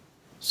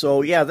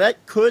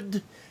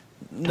could...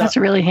 That's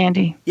really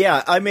handy.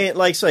 Yeah, I mean,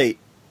 say,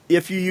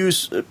 if you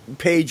use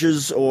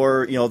Pages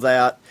or,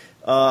 that,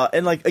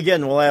 and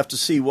again, we'll have to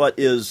see what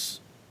it'll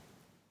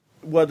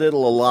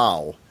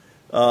allow.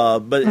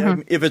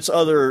 But if it's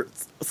other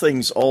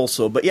things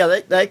also. But yeah,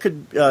 that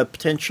could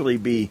potentially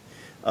be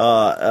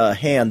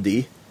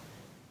handy.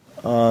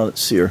 Let's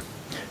see here.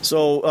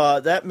 So I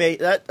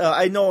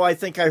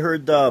think I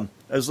heard, I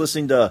was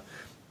listening to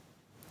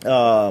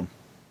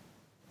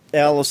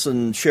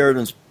Allison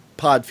Sheridan's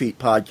Podfeet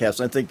podcast.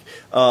 I think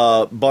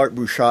Bart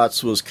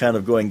Bouchatz was kind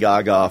of going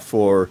gaga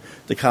for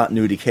the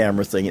continuity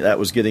camera thing. That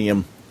was getting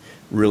him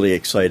really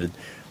excited.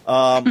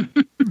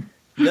 Then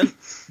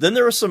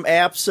there are some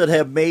apps that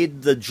have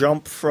made the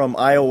jump from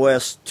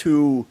iOS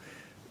to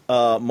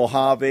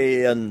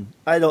Mojave, and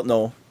I don't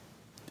know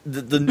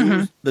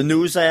the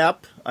news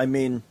app. I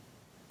mean,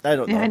 I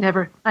don't know.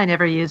 I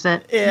never use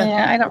it.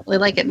 Yeah, I don't really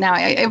like it now.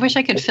 I wish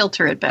I could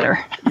filter it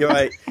better. You're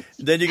right.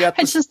 Then you got.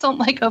 I just don't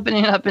like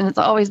opening it up, and it's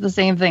always the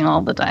same thing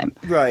all the time.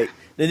 Right.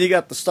 Then you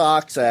got the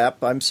stocks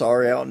app. I'm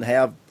sorry,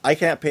 I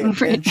can't pay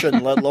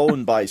attention, let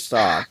alone buy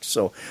stocks.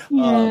 So,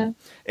 and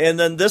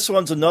then this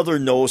one's another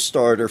no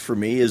starter for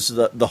me is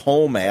the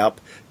Home app,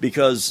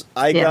 because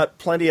I got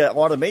plenty of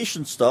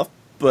automation stuff,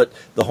 but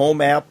the Home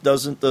app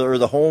doesn't, or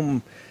the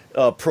Home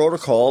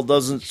protocol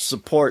doesn't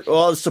support.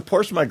 Well, it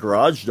supports my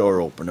garage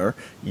door opener,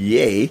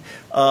 yay,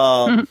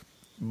 but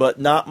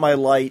not my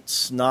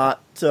lights,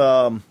 not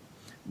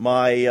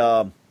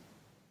my.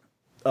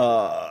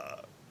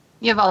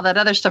 You have all that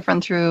other stuff run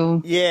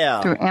through.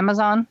 Yeah, through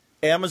Amazon.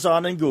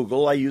 Amazon and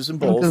Google. I use them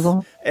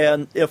both.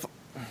 And if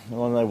I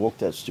woke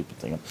that stupid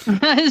thing up.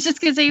 I was just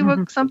gonna say you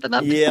woke something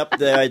up.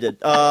 Yep, I did.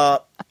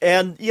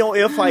 And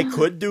if I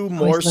could do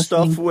more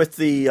stuff with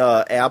the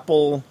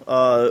Apple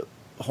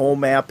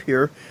Home app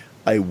here,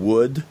 I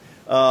would.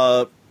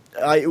 If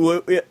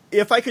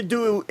I could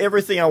do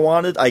everything I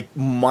wanted, I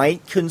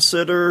might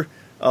consider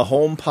a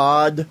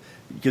HomePod,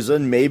 because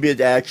then maybe it'd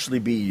actually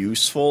be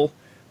useful.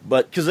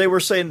 But because they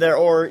were saying there,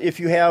 or if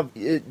you have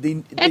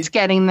it's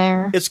getting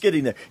there. It's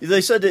getting there.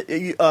 They said that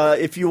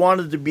if you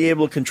wanted to be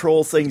able to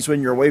control things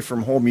when you're away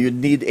from home, you'd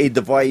need a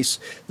device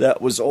that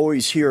was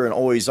always here and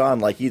always on,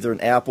 like either an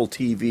Apple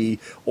TV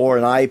or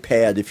an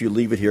iPad if you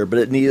leave it here. But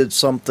it needed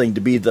something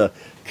to be the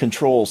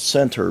control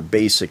center,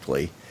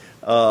 basically.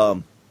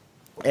 And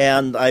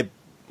my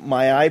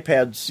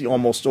iPad's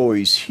almost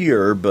always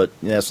here, but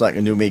that's not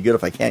going to do me good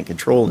if I can't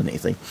control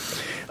anything.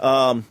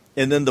 And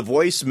then the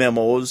voice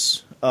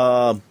memos,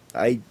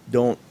 I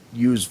don't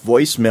use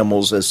voice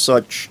memos as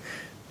such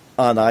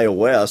on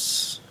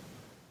iOS,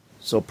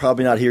 so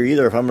probably not here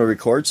either. If I'm going to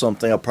record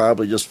something, I'll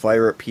probably just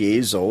fire up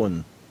Piezo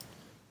and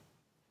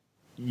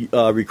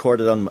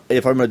record it on.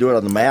 If I'm going to do it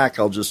on the Mac,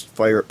 I'll just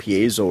fire up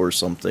Piezo or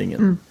something.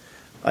 And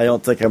I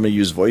don't think I'm going to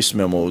use voice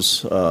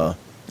memos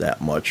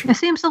that much. It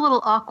seems a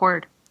little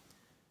awkward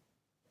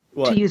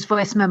to use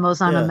voice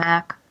memos on a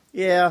Mac.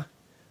 Yeah.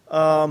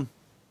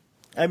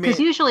 I mean, because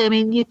usually, I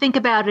mean, you think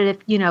about it if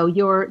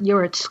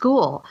you're at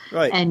school,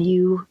 right, and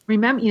you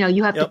remember,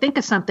 you have to think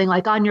of something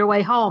like on your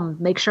way home.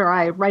 Make sure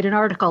I write an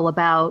article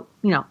about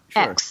sure.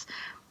 X.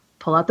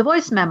 Pull out the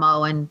voice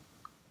memo, and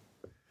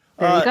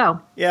there you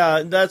go.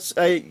 Yeah, that's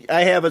I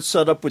have it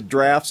set up with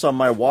drafts on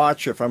my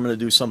watch if I'm going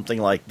to do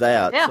something like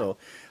that. Yeah. So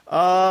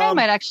I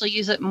might actually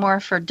use it more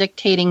for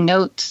dictating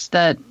notes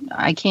that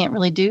I can't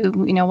really do,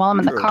 while I'm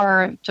in the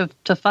car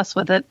to fuss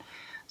with it.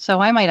 So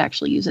I might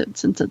actually use it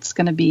since it's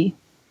going to be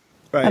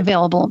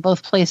available in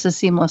both places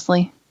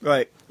seamlessly.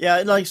 Right. Yeah,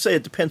 and like I say,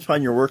 it depends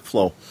on your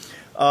workflow.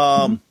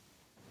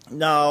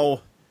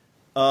 Now,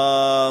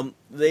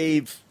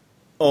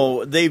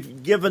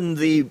 they've given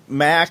the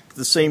Mac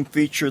the same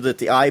feature that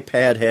the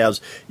iPad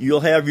has. You'll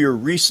have your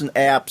recent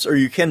apps, or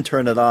you can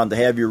turn it on to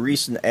have your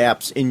recent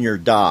apps in your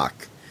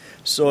dock.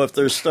 So if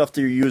there's stuff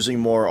that you're using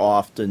more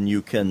often,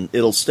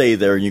 it'll stay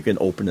there and you can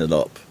open it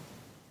up.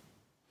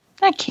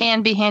 That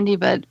can be handy,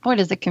 but boy,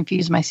 does it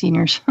confuse my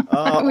seniors.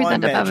 I always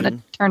end up having to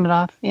turn it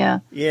off.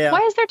 Yeah. Yeah.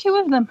 Why is there two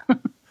of them?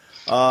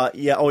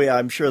 Yeah. Oh, yeah.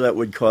 I'm sure that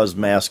would cause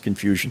mass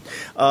confusion.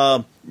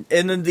 And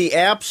then the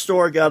App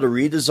Store got a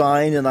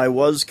redesign, and I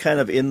was kind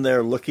of in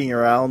there looking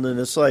around, and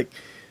it's like,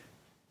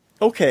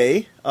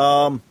 okay,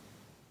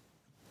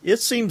 it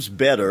seems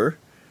better,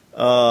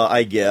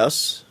 I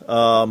guess.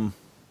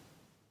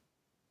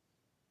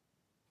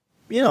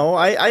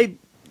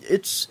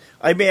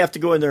 I may have to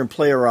go in there and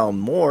play around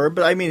more,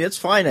 but I mean, it's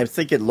fine. I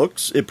think it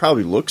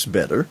probably looks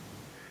better.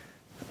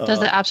 Does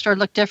the App Store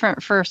look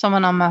different for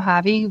someone on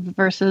Mojave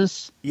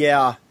versus?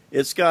 Yeah,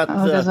 it's got.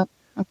 Does it?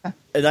 Okay.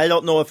 And I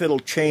don't know if it'll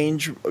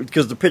change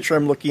because the picture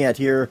I'm looking at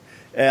here,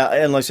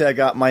 and like I say, I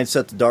got mine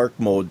set to dark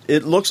mode.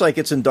 It looks like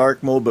it's in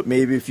dark mode, but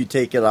maybe if you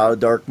take it out of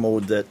dark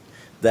mode,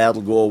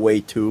 that'll go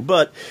away too.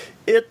 But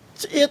it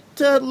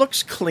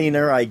looks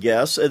cleaner, I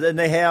guess. And then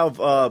they have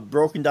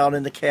broken down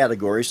into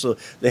categories. So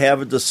they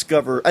have a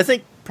Discover, I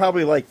think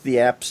probably like the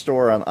App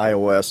Store on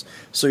iOS.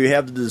 So you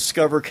have the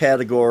Discover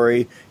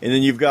category, and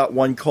then you've got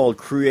one called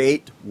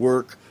Create,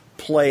 Work,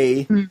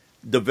 Play,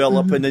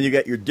 Develop, and then you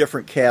got your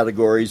different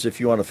categories if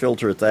you want to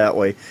filter it that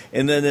way.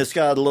 And then it's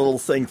got a little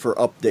thing for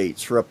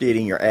updates, for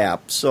updating your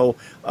app. So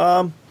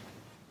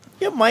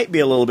it might be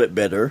a little bit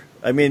better.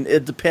 I mean,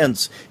 it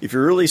depends. If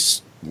you're really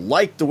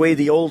like the way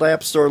the old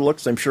App Store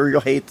looks, I'm sure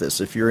you'll hate this.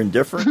 If you're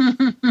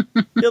indifferent,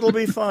 it'll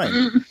be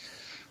fine.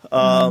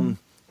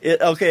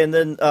 Okay, and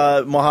then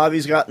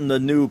Mojave's gotten the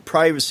new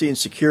privacy and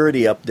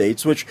security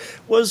updates, which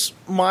was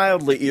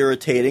mildly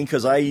irritating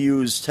because I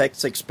use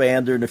Text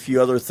Expander and a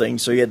few other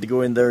things, so you had to go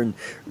in there and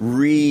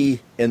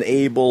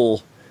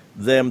re-enable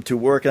them to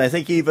work. And I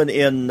think even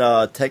in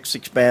Text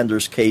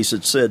Expander's case,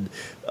 it said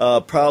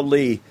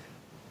probably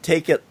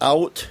take it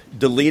out,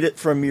 delete it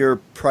from your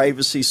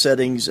privacy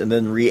settings, and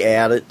then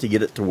re-add it to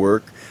get it to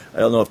work. I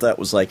don't know if that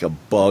was like a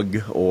bug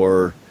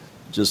or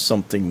just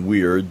something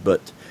weird, but...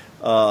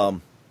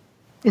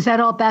 is that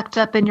all backed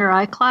up in your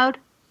iCloud?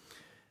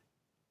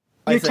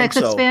 Your Text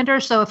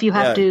Expander? So if you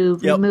have to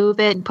remove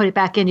it and put it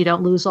back in, you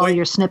don't lose all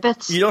your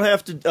snippets? You don't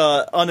have to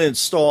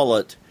uninstall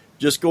it.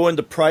 Just go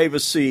into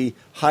privacy,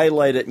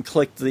 highlight it, and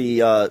click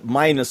the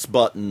minus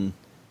button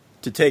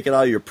to take it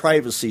out of your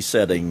privacy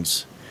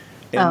settings.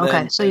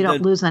 Okay. So you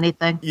don't lose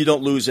anything. You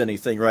don't lose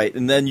anything, right.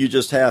 And then you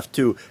just have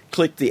to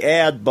click the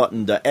add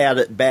button to add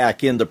it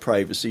back into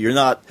privacy. You're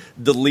not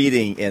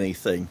deleting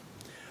anything.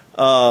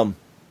 Okay,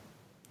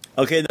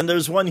 then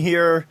there's one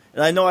here,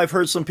 and I know I've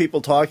heard some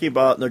people talking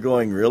about it, and they're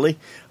going, really?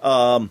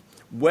 Website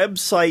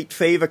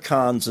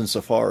favicons in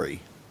Safari.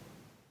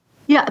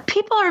 Yeah,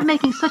 people are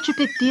making such a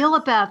big deal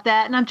about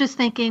that, and I'm just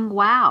thinking,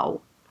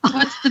 wow.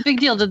 What's the big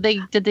deal? Did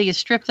they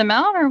strip them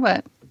out or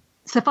what?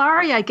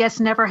 Safari, I guess,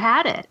 never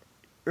had it.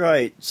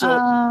 Right.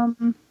 So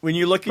when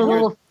you look at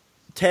your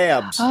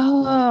tabs.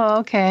 Oh,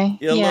 okay.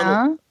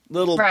 Yeah.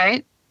 Little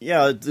right.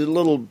 Yeah, the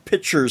little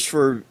pictures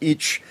for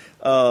each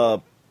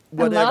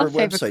whatever love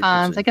website.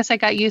 favicons. I guess I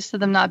got used to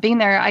them not being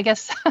there. I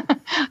guess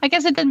I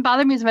guess it didn't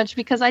bother me as much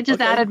because I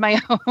just added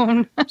my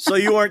own. So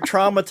you aren't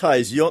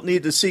traumatized. You don't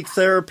need to seek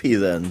therapy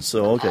then.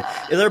 So, okay.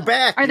 And they're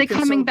back. Are they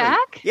coming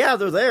back? Yeah,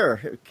 they're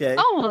there. Okay.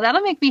 Oh, well,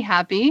 that'll make me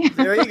happy.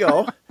 There you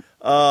go.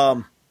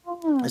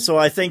 So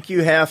I think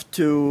you have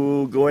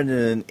to go in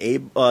and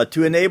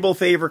to enable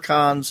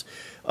favicons.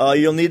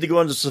 You'll need to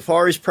go into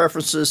Safari's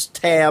preferences,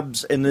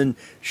 tabs, and then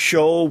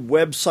show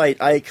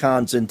website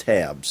icons in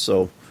tabs.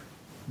 So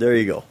there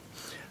you go.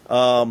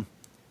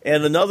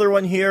 And another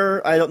one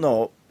here, I don't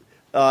know.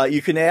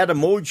 You can add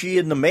emoji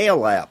in the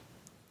mail app.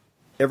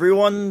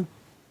 Everyone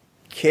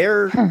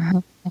care?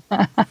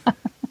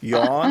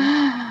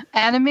 Yawn?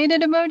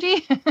 Animated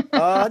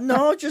emoji?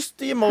 No, just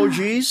the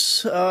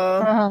emojis.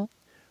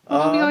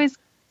 Well, we always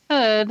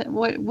could.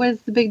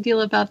 What's the big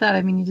deal about that?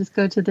 I mean, you just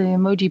go to the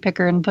emoji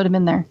picker and put them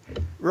in there.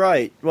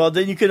 Right. Well,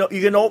 then you can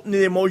open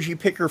the emoji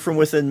picker from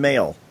within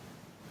Mail.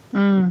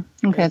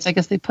 Okay, so I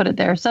guess they put it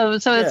there. So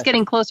it's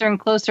getting closer and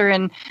closer,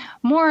 and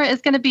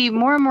it's going to be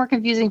more and more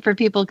confusing for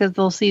people because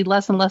they'll see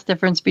less and less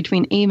difference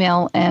between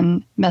email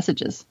and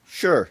messages.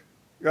 Sure.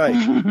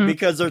 Right.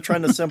 Because they're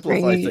trying to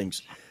simplify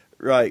things.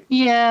 Right.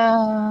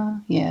 Yeah.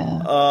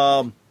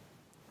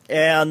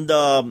 And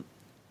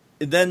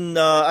then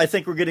I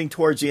think we're getting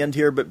towards the end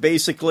here, but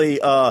basically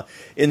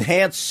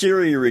enhanced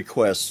Siri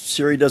requests.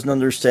 Siri doesn't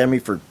understand me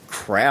for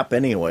crap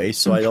anyway,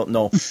 so I don't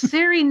know.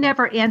 Siri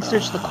never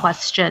answers the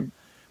question.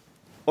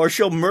 Or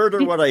she'll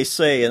murder what I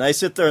say, and I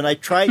sit there and I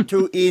try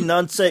to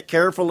enunciate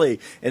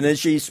carefully, and then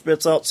she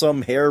spits out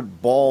some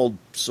hairball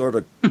sort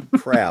of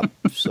crap.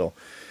 So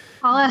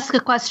I'll ask a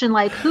question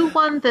like, who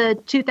won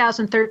the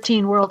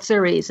 2013 World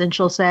Series? And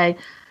she'll say,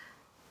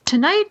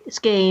 tonight's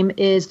game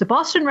is the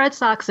Boston Red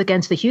Sox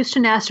against the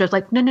Houston Astros.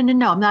 Like, no.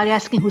 I'm not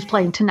asking who's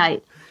playing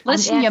tonight.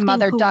 Listen, you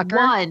mother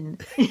ducker.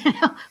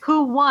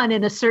 Who won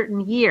in a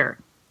certain year?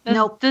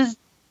 Nope.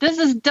 This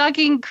is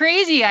ducking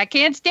crazy. I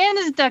can't stand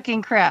this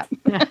ducking crap.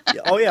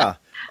 Oh, yeah.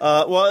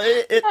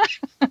 Well,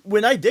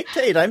 when I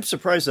dictate, I'm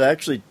surprised it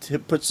actually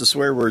puts the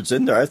swear words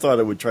in there. I thought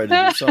it would try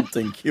to do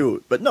something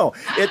cute. But no,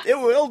 it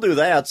will do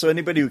that. So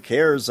anybody who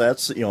cares,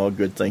 that's a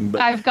good thing.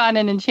 But I've gone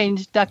in and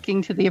changed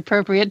ducking to the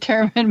appropriate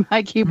term in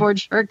my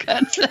keyboard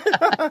shortcuts.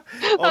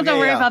 Don't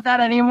worry about that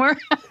anymore.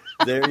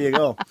 There you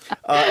go.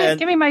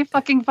 Give me my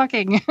fucking.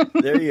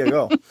 There you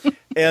go.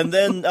 And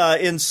then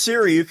in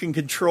Siri, you can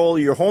control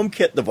your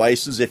HomeKit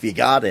devices if you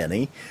got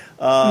any,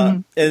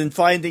 and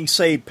finding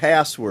saved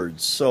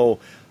passwords. So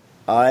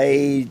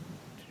I'll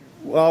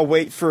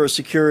wait for a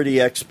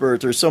security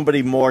expert or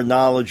somebody more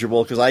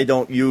knowledgeable because I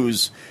don't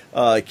use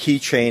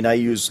Keychain. I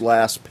use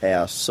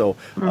LastPass. So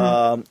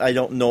I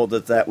don't know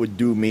that would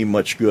do me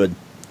much good.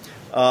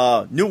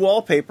 New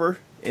wallpaper.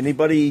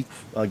 Anybody?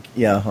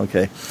 Yeah,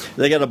 okay.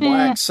 They got a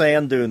black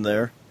sand dune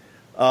there.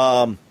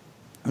 Now,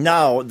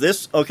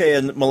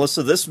 and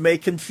Melissa, this may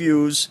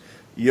confuse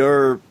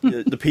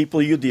the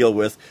people you deal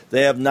with.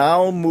 They have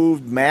now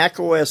moved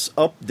macOS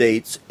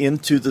updates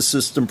into the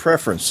system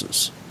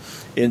preferences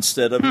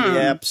instead of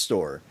the App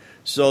Store.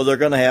 So they're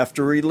going to have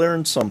to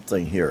relearn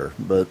something here.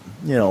 But,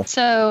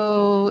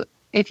 So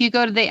if you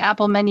go to the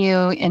Apple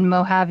menu in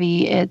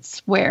Mojave,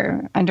 it's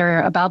where?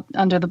 Under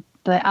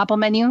the Apple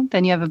menu,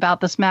 then you have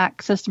About This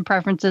Mac, System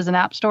Preferences, and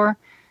App Store.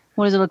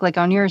 What does it look like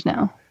on yours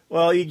now?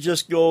 Well, you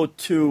just go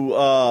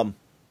to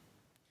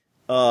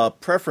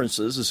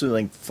Preferences, as soon as I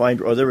can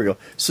find... Oh, there we go.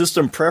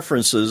 System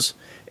Preferences,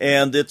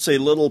 and it's a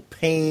little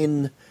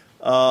pane...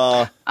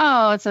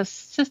 it's a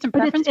System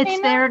Preference pane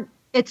it's there.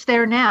 It's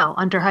there now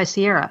under High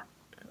Sierra.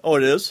 Oh,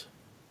 it is?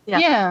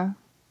 Yeah.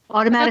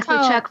 Automatically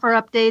check for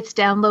updates,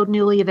 download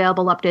newly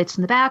available updates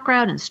in the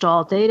background,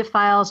 install data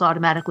files,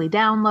 automatically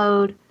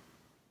download.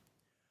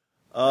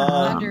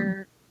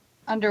 Under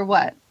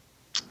what?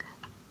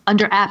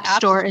 Under App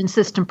Store and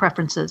System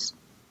Preferences.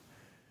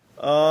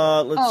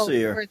 Let's see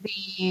here.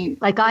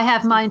 Like I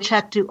have mine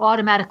checked to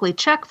automatically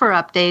check for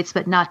updates,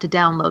 but not to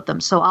download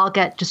them. So I'll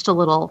get just a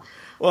little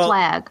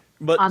flag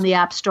on the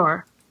App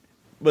Store.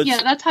 But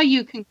that's how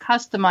you can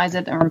customize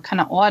it or kind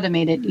of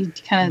automate it. You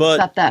kind of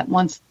set that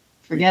once,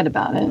 forget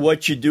about it.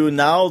 What you do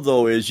now,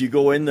 though, is you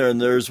go in there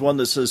and there's one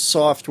that says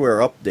Software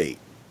Update.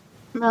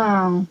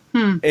 Oh,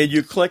 And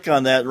you click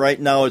on that. Right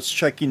now, it's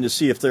checking to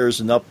see if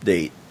there's an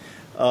update.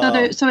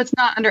 So it's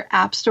not under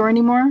App Store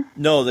anymore?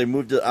 No, they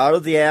moved it out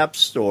of the App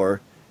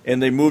Store,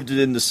 and they moved it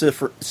into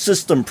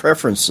System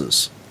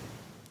Preferences.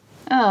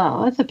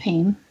 Oh, that's a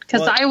pain.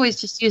 Because I always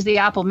just use the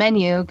Apple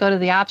menu, go to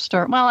the App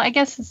Store. Well, I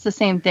guess it's the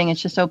same thing.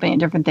 It's just opening a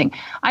different thing.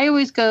 I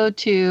always go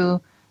to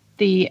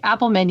the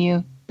Apple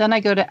menu, then I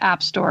go to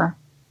App Store,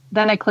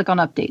 then I click on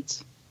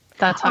Updates.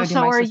 That's how I do my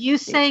So are you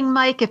saying,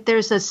 Mike, if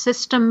there's a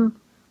system...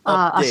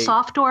 a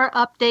software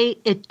update,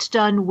 it's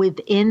done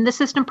within the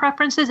system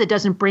preferences? It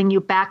doesn't bring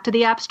you back to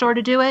the App Store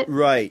to do it?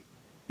 Right.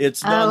 It's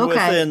done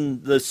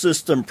within the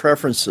system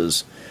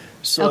preferences.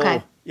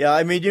 So, yeah,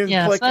 I mean, you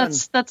can click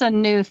that's a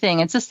new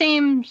thing. It's the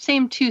same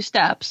 2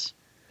 steps.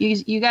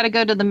 You got to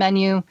go to the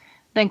menu,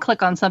 then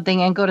click on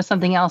something and go to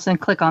something else and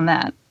click on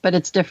that. But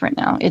it's different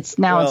now. It's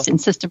in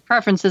System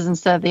Preferences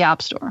instead of the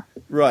App Store.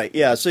 Right,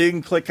 yeah. So you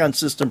can click on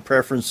System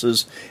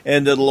Preferences,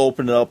 and it'll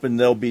open it up, and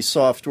there'll be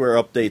software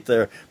update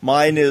there.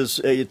 Mine it's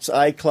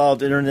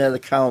iCloud Internet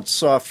Account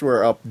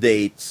Software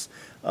Updates.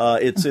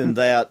 It's in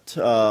that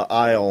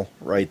aisle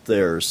right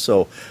there.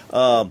 So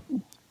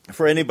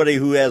for anybody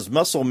who has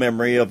muscle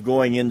memory of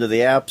going into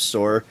the App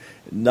Store,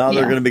 now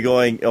they're going to be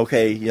going,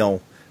 okay, they're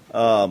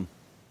not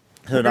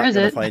going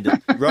to find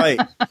it. Right.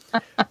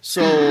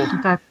 So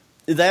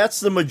that's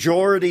the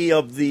majority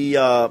of the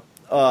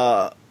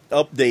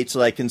updates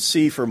that I can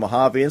see for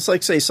Mojave. And it's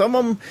like, say, some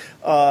of them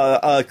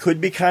could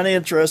be kind of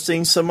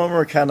interesting. Some of them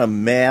are kind of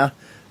meh.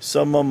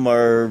 Some of them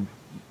are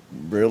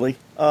really.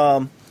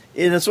 And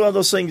it's one of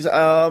those things,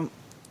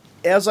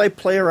 as I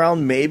play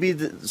around, maybe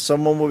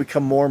some of them will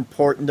become more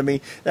important to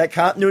me. That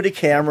continuity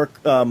camera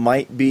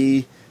might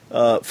be,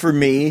 for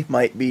me,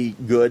 might be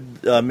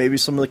good. Maybe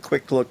some of the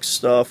quick look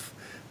stuff.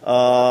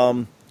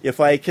 If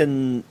I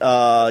can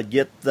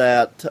get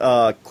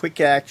that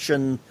quick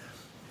action,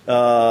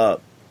 and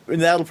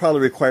that'll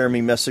probably require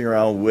me messing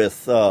around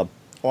with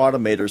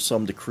Automator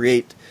some to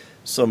create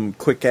some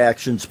quick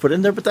actions put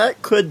in there, but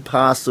that could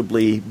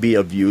possibly be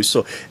of use.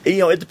 So,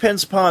 it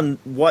depends upon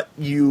what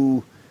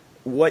your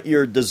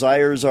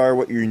desires are,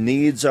 what your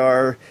needs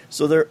are.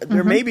 So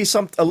there may be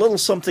a little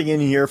something in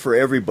here for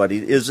everybody.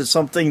 Is it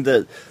something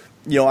that,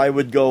 I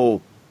would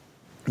go,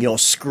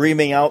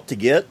 screaming out to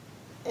get?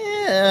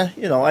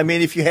 I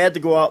mean, if you had to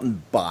go out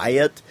and buy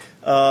it,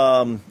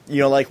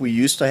 like we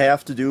used to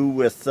have to do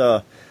with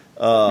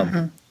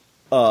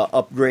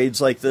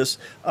upgrades like this,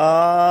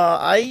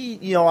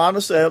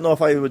 honestly, I don't know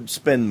if I would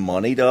spend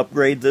money to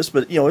upgrade this,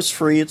 but, it's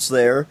free, it's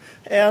there.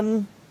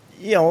 And,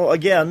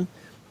 again,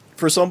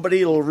 for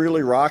somebody, it'll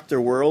really rock their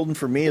world. And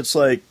for me, it's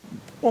like,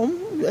 well,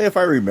 if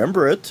I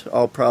remember it,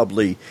 I'll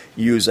probably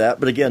use that.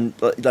 But again,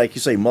 like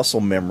you say,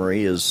 muscle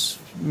memory is,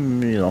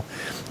 you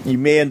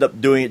may end up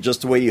doing it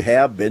just the way you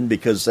have been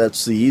because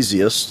that's the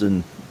easiest,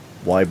 and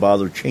why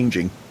bother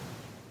changing?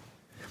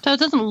 So it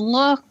doesn't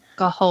look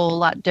a whole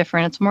lot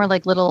different. It's more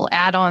like little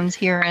add-ons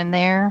here and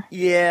there.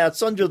 Yeah,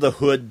 it's under the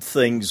hood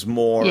things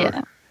more.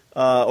 Yeah.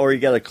 Or you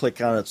got to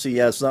click on it. So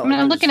yeah, it's not.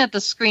 I'm looking at the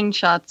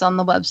screenshots on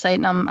the website,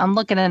 and I'm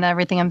looking at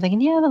everything. I'm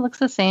thinking, yeah, that looks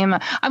the same.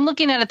 I'm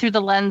looking at it through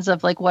the lens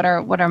of like, what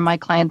are my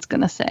clients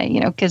going to say?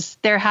 Because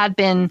there had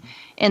been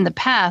in the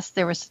past,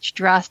 there were such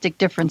drastic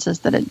differences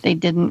that they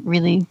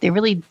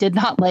really did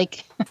not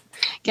like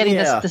getting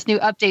this new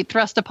update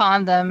thrust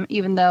upon them.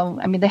 Even though,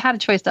 I mean, they had a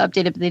choice to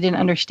update it, but they didn't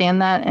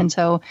understand that, and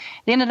so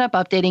they ended up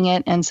updating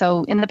it. And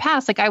so in the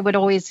past, like I would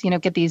always,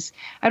 get these.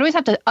 I'd always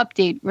have to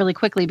update really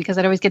quickly because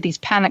I'd always get these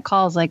panic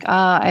calls like,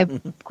 I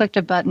clicked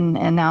a button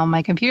and now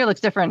my computer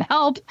looks different.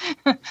 Help,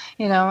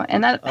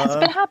 and that has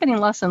been happening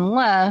less and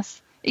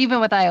less, even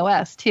with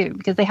iOS too,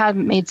 because they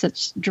haven't made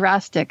such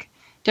drastic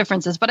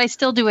differences. But I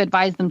still do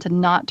advise them to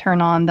not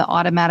turn on the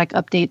automatic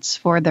updates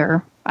for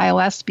their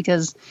iOS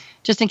because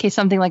just in case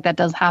something like that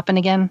does happen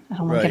again, I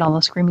don't want to get all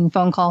those screaming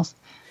phone calls.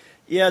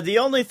 Yeah, the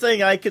only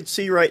thing I could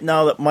see right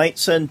now that might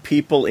send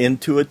people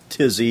into a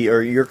tizzy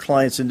or your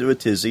clients into a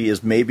tizzy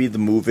is maybe the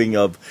moving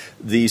of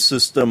the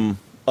system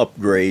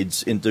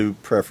upgrades into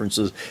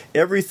preferences.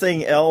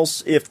 Everything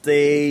else, if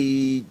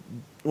they,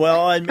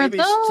 and maybe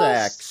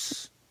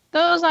stacks.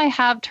 Those I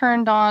have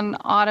turned on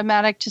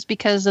automatic just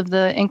because of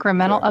the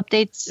incremental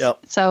updates.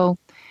 Yep. So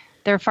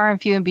they're far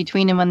and few in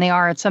between, and when they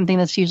are, it's something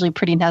that's usually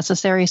pretty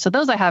necessary. So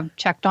those I have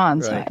checked on,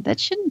 right. So that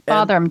shouldn't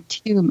bother them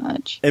too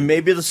much. And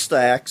maybe the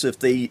stacks, if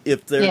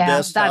their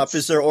desktop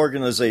is their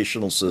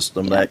organizational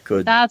system, that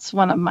could. That's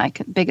one of my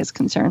biggest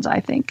concerns,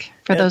 I think,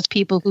 for those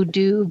people who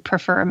do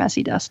prefer a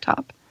messy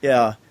desktop.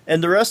 Yeah,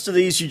 and the rest of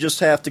these you just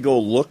have to go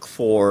look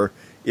for.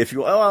 If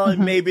you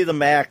maybe the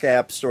Mac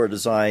App Store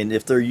design,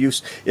 if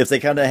they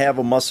kind of have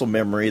a muscle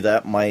memory,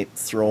 that might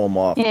throw them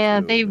off.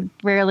 Yeah, too. they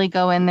rarely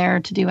go in there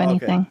to do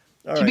anything.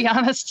 To be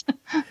honest,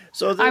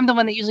 so I'm the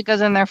one that usually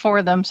goes in there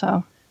for them.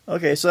 So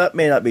okay, so that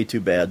may not be too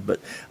bad, but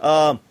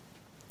and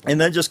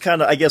then just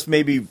kind of, I guess,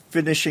 maybe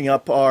finishing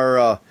up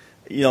our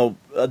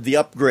the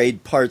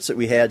upgrade parts that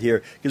we had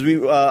here because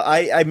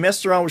I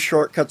messed around with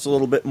shortcuts a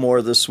little bit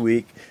more this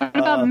week. What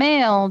about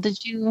Mail? Do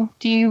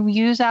you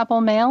use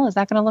Apple Mail? Is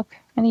that going to look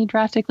any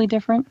drastically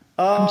different?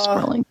 I'm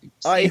scrolling.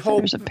 I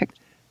hope there's a picture.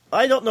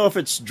 I don't know if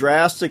it's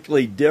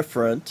drastically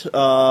different.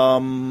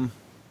 I'm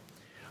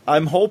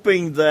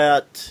hoping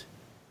that.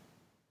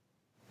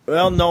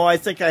 Well, no, I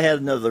think I had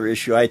another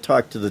issue. I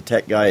talked to the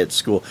tech guy at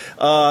school.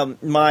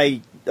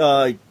 My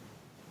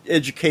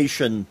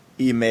education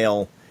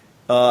email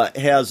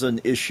has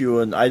an issue,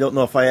 and I don't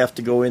know if I have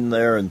to go in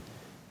there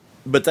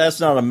but that's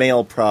not a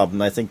mail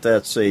problem. I think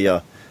that's it's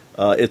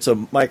a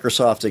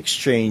Microsoft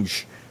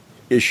Exchange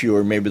issue,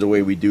 or maybe the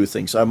way we do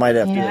things. I might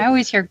have to. I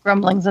always hear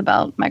grumblings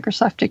about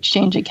Microsoft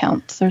Exchange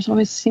accounts. There's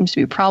always seems to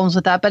be problems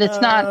with that, but it's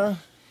not.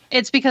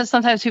 It's because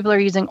sometimes people are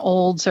using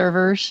old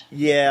servers.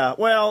 Yeah,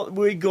 well,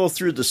 we go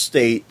through the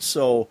state,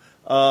 and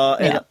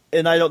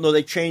I don't know.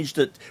 They changed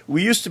it.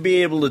 We used to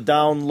be able to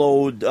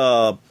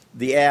download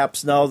the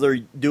apps now they're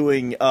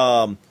doing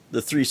the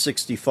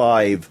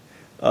 365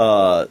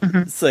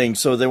 thing,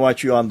 so they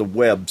want you on the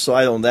web. So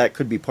I don't. That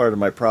could be part of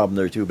my problem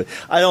there too. But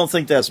I don't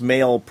think that's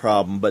Mail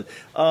problem. But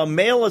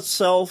Mail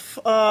itself,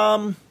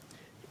 they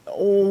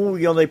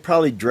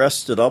probably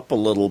dressed it up a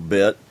little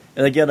bit.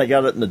 And again, I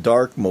got it in the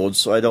dark mode,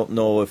 so I don't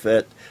know if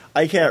it.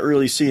 I can't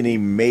really see any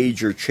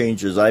major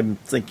changes. I'm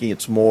thinking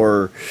it's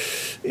more,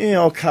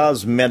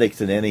 cosmetic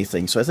than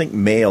anything. So I think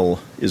Mail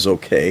is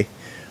okay.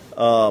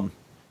 But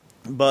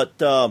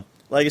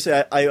like I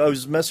said, I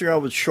was messing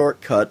around with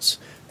shortcuts,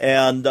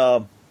 and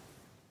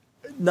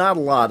not a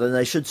lot. And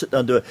I should sit down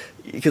and do it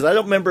because I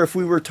don't remember if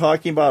we were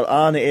talking about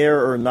on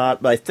air or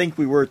not. But I think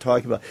we were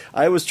talking about.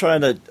 I was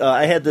trying to.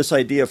 I had this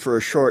idea for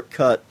a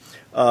shortcut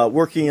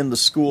working in the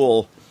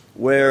school.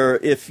 Where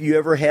if you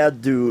ever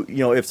had to,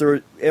 if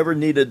there ever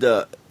needed,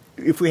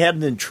 if we had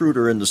an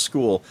intruder in the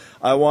school,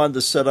 I wanted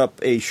to set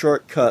up a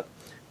shortcut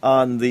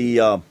on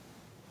the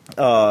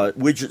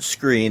widget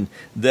screen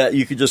that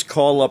you could just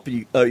call up,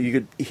 you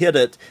could hit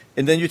it,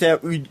 and then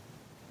you'd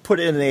put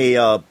in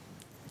a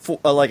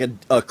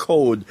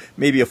code,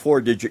 maybe a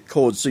 4-digit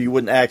code, so you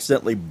wouldn't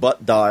accidentally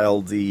butt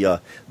dial the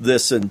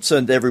this and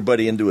send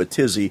everybody into a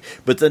tizzy.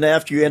 But then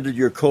after you entered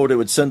your code, it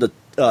would send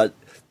a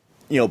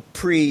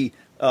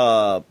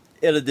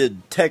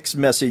edited text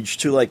message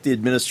to like the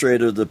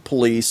administrator, the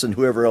police, and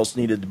whoever else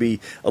needed to be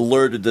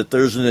alerted that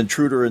there's an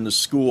intruder in the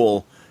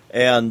school,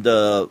 and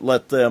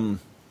let them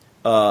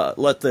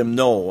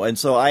know. And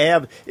so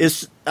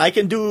I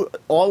can do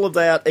all of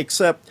that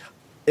except,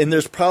 and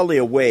there's probably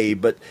a way,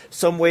 but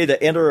some way to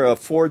enter a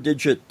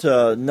 4-digit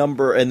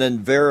number and then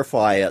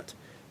verify it,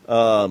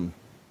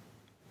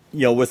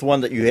 with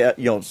one that you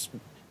have,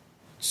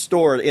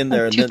 store it in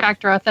there. Like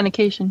two-factor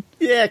authentication.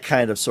 Yeah,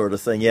 kind of, sort of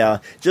thing,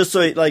 yeah. Just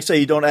so, like, say,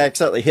 you don't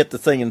accidentally hit the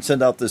thing and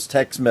send out this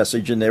text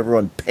message and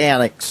everyone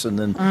panics and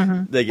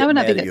then they get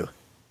mad at you.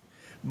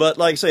 But,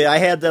 like I say, I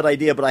had that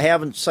idea, but I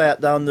haven't sat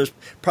down. There's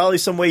probably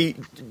some way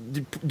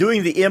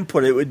doing the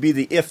input. It would be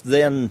the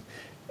if-then,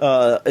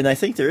 and I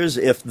think there is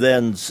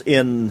if-thens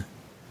in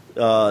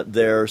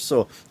there.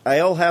 So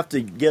I'll have to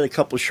get a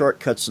couple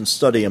shortcuts and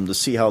study them to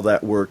see how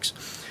that works.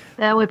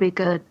 That would be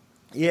good.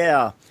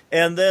 Yeah.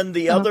 And then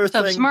the other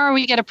thing... So tomorrow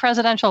we get a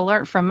presidential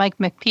alert from Mike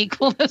McPeak.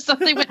 Well, if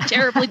something went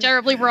terribly,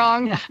 terribly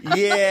wrong.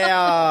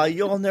 Yeah,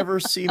 you'll never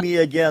see me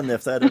again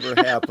if that ever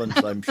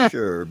happens, I'm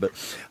sure. But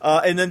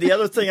and then the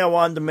other thing I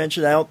wanted to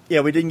mention,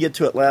 we didn't get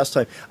to it last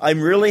time. I'm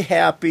really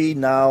happy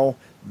now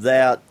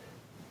that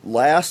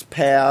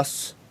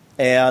LastPass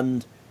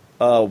and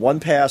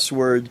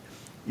 1Password,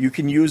 you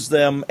can use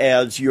them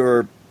as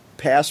your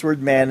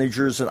password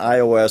managers in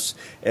iOS.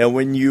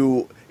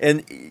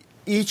 And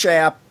each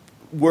app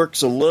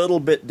works a little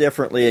bit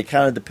differently. It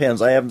kind of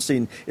depends. I haven't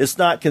seen, it's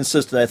not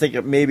consistent. I think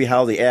it may be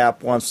how the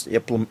app wants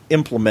to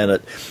implement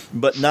it.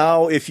 But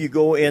now if you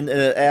go in and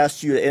it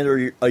asks you to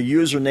enter a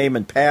username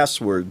and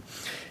password,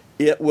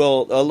 it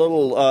will, a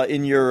little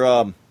in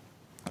your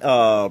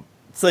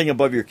thing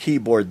above your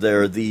keyboard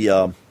there,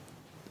 the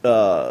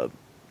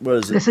what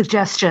is it? The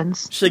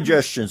suggestions.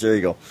 Suggestions, there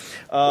you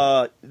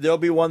go. There'll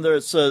be one there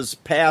that says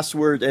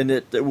password, and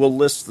it will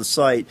list the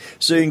site.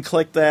 So you can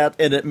click that,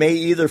 and it may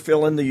either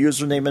fill in the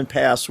username and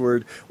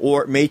password,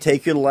 or it may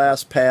take you to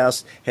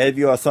LastPass, have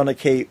you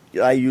authenticate.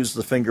 I use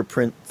the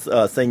fingerprint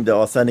thing to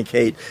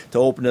authenticate, to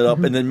open it up,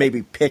 and then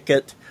maybe pick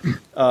it,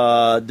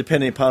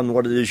 depending upon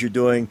what it is you're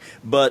doing.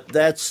 But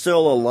that's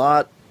still a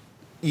lot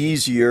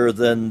easier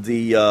than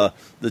the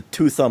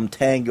two-thumb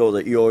tango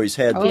that you always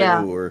had to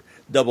do, or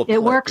double click.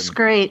 It works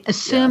great,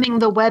 assuming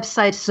the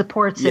website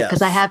supports it,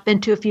 because I have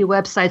been to a few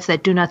websites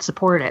that do not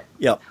support it.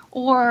 Yep.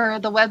 Or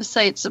the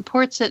website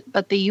supports it,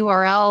 but the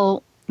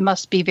URL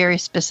must be very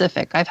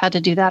specific. I've had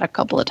to do that a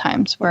couple of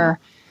times where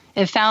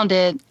it found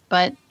it,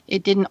 but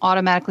it didn't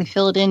automatically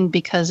fill it in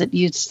because it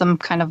used some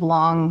kind of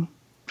long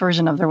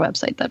version of their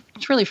website.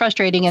 That's really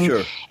frustrating,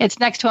 and it's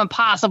next to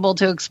impossible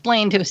to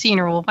explain to a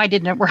senior, well, why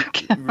didn't it work?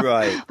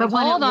 Right. But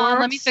hold on,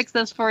 let me fix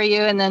this for you,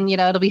 and then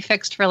it'll be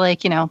fixed for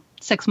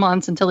 6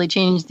 months until they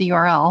change the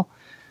URL.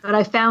 But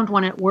I found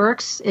when it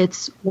works,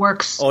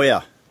 works. Oh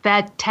yeah,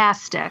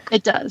 fantastic.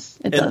 It does.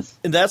 It does.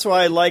 And that's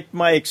why I liked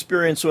my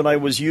experience when I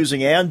was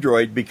using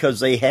Android, because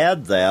they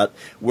had that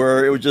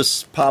where it would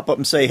just pop up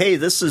and say, "Hey,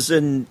 this is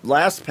in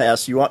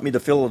LastPass. You want me to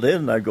fill it in?"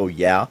 And I go,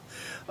 "Yeah."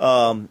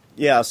 So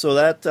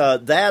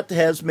that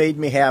has made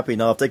me happy.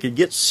 Now, if they could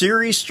get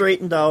Siri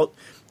straightened out,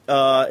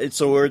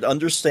 so we would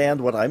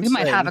understand what I'm saying.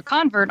 We might have a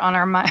convert on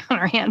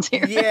our hands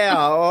here. Yeah,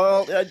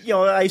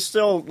 well, I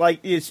still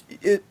like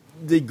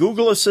the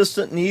Google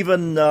Assistant, and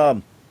even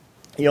the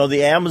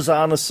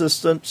Amazon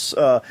assistants.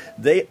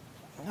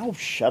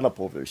 Shut up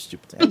over there,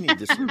 stupid thing. I need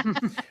this.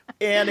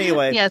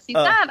 Anyway. Yeah, see,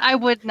 that I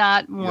would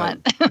not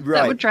want. Right.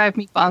 That would drive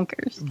me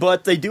bonkers.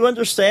 But they do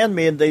understand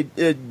me, and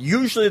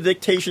usually the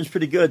dictation's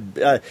pretty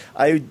good.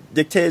 I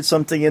dictated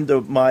something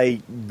into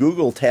my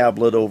Google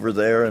tablet over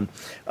there and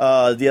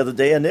the other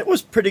day, and it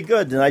was pretty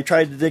good. And I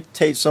tried to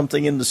dictate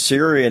something into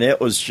Siri, and it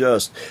was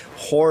just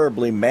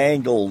horribly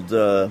mangled.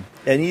 And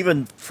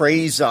even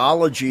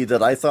phraseology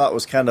that I thought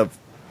was kind of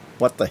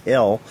what the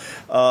hell?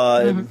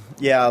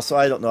 Yeah, so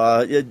I don't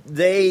know.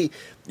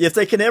 If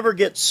they can ever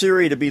get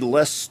Siri to be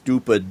less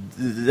stupid,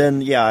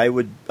 then yeah, I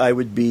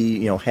would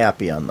be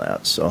happy on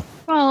that. So.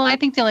 Well, I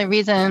think the only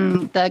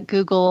reason that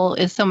Google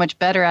is so much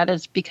better at it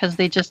is because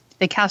they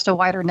cast a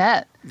wider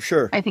net.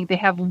 Sure. I think they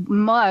have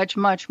much,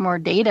 much more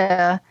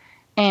data,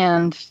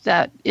 and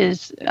that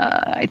is,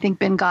 I think,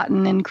 been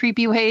gotten in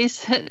creepy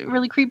ways that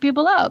really creep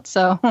people out.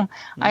 So okay.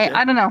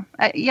 I don't know.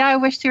 I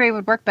wish Siri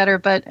would work better,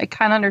 but I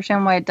kind of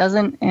understand why it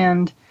doesn't.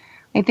 And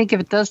I think if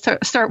it does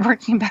start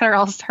working better,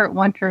 I'll start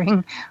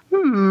wondering,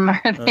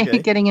 are they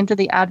getting into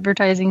the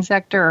advertising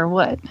sector or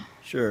what?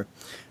 Sure.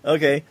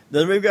 Okay.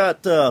 Then we've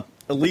got...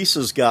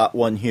 Elisa's got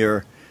one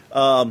here.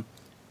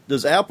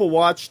 Does Apple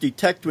Watch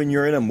detect when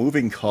you're in a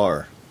moving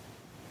car?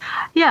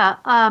 Yeah.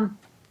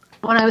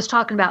 When I was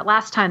talking about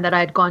last time that I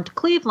had gone to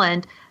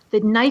Cleveland, the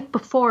night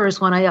before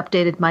is when I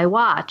updated my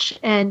watch.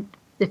 And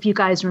if you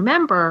guys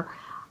remember,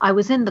 I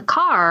was in the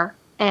car,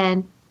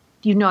 and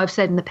I've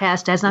said in the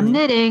past, as I'm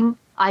knitting,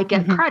 I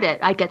get credit.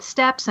 I get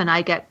steps and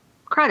I get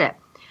credit.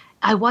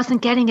 I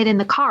wasn't getting it in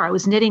the car. I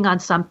was knitting on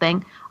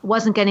something. I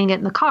wasn't getting it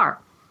in the car.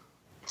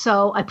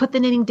 So I put the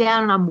knitting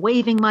down and I'm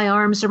waving my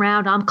arms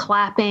around. I'm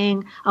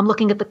clapping. I'm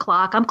looking at the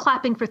clock. I'm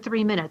clapping for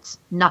 3 minutes.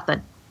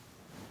 Nothing.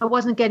 I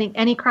wasn't getting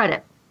any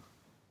credit.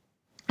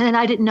 And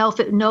I didn't know if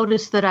it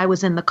noticed that I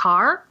was in the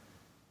car,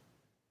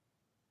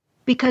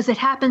 because it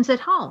happens at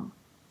home.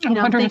 I'm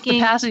wondering if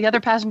the other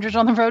passengers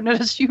on the road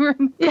noticed you were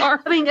in the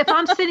car. I mean, if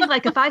I'm sitting,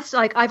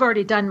 I've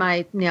already done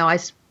my, I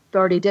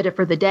already did it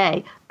for the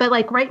day. But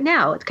right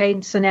now,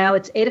 okay, so now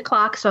it's 8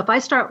 o'clock. So if I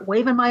start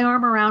waving my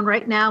arm around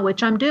right now,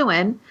 which I'm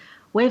doing,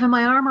 waving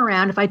my arm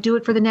around, if I do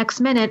it for the next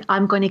minute,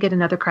 I'm going to get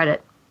another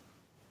credit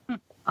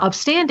of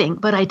standing.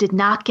 But I did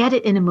not get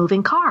it in a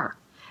moving car.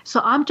 So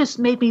I'm just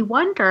made me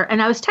wonder.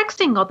 And I was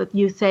texting all of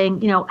you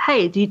saying,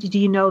 hey, do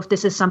you know if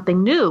this is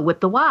something new with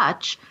the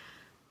watch?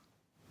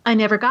 I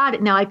never got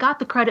it. Now, I got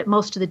the credit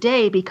most of the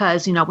day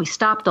because, we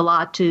stopped a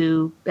lot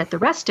at the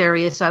rest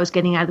area. So I was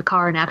getting out of the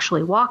car and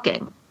actually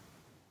walking.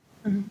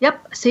 Mm-hmm.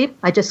 Yep. See,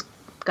 I just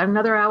got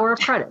another hour of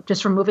credit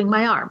just from moving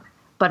my arm.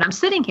 But I'm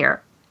sitting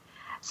here.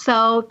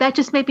 So that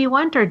just made me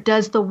wonder,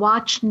 does the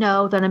watch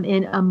know that I'm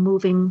in a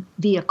moving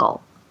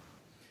vehicle?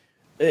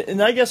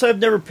 And I guess I've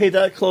never paid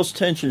that close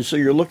attention. So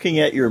you're looking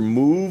at your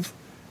move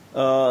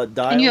dial.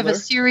 And you have a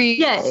Series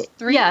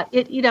 3? Yeah.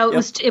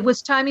 It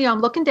was time.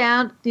 I'm looking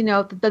down.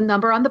 The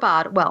number on the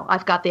bottom. Well,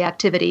 I've got the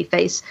activity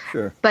face.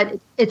 Sure. But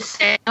it's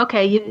saying,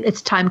 okay,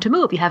 it's time to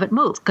move. You haven't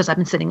moved because I've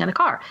been sitting in a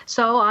car.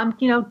 So I'm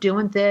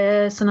doing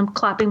this and I'm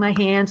clapping my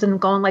hands and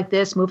going like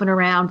this, moving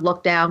around.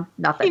 Look down.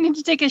 Nothing. You need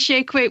to take a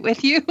shake weight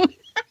with you.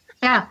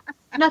 Yeah.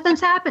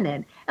 Nothing's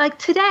happening. Like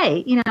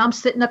today, I'm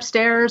sitting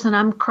upstairs and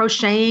I'm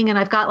crocheting and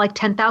I've got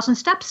 10,000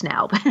 steps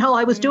now. But all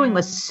I was doing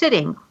was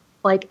sitting,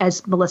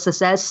 as Melissa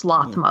says,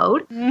 sloth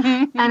mode.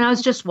 Mm-hmm. And I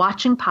was just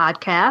watching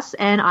podcasts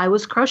and I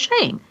was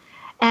crocheting.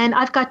 And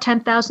I've got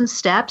 10,000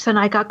 steps and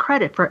I got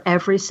credit for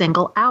every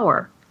single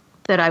hour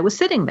that I was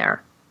sitting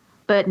there,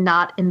 but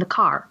not in the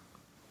car.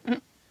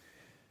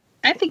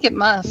 I think it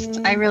must.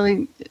 I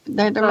really,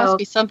 there must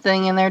be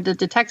something in there that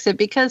detects it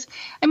because,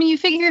 you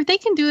figure if they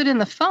can do it in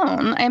the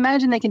phone, I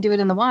imagine they can do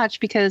it in the watch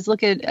because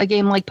look at a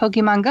game like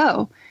Pokemon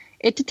Go.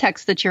 It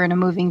detects that you're in a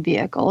moving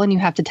vehicle and you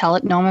have to tell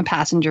it, no, I'm a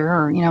passenger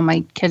or,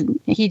 my kid,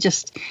 he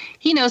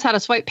knows how to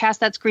swipe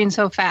past that screen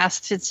so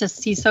fast. It's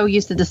just, he's so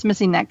used to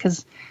dismissing that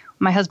because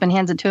my husband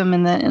hands it to him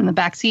in the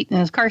back seat in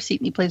his car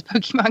seat and he plays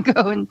Pokemon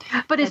Go.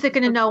 But is it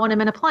going to know when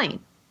I'm in a plane?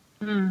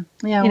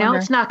 Yeah,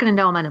 it's not going to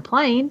know I'm on a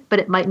plane, but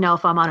it might know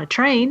if I'm on a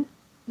train.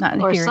 Not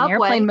if you're in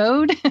airplane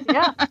mode.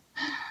 Yeah.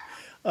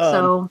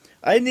 So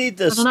I need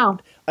this. I don't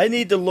know. I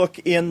need to look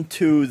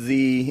into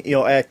the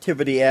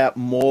activity app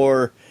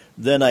more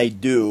than I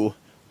do.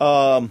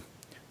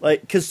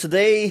 Because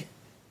today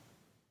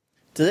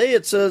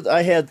it says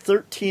I had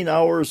 13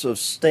 hours of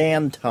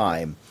stand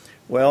time.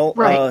 Well,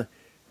 right.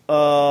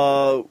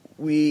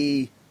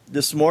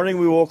 This morning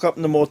we woke up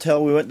in the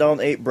motel, we went down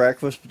and ate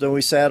breakfast, but then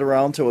we sat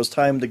around till it was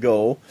time to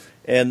go.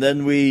 And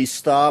then we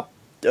stopped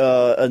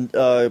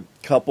a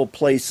couple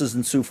places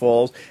in Sioux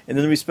Falls. And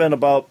then we spent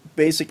about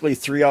basically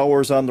 3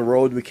 hours on the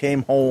road. We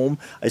came home.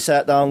 I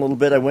sat down a little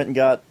bit. I went and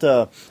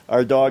got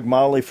our dog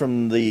Molly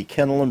from the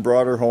kennel and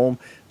brought her home.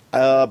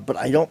 But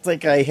I don't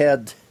think I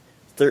had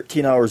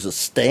 13 hours of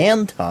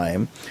stand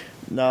time.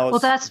 No,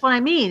 that's what I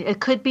mean.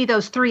 It could be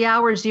those 3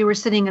 hours you were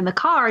sitting in the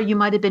car. You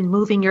might have been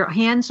moving your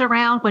hands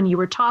around when you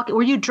were talking.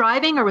 Were you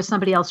driving or was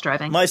somebody else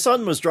driving? My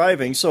son was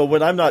driving, so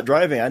when I'm not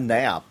driving, I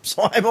nap.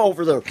 So I'm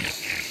over there,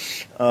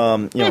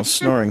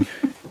 snoring.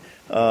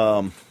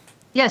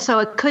 Yeah, so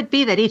it could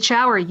be that each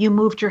hour you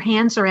moved your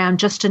hands around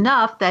just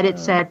enough that it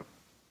said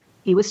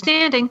he was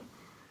standing.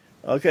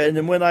 Okay, and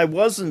then when I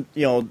wasn't,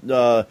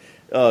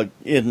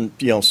 in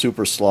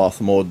super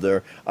sloth mode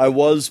there, I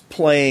was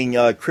playing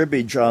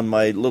cribbage on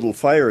my little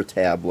Fire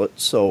tablet,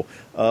 so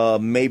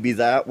maybe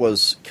that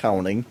was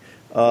counting.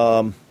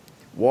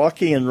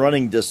 Walking and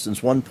running distance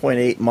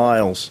 1.8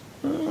 miles.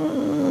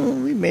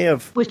 We may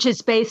have, which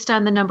is based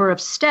on the number of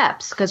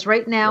steps, because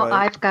right now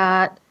I've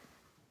got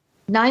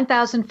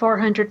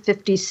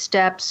 9,450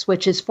 steps,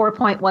 which is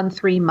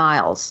 4.13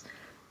 miles.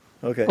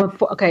 Okay.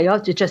 Okay,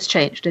 it just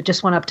changed. It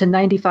just went up to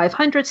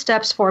 9,500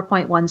 steps,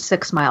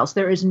 4.16 miles.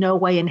 There is no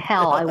way in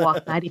hell I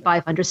walked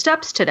 9,500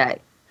 steps today.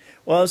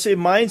 Well, see,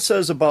 mine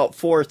says about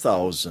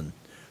 4,000,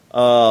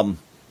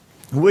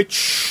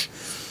 which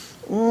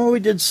we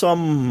did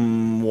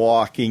some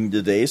walking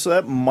today, so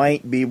that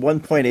might be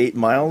 1.8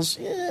 miles.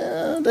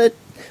 Yeah,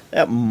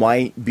 that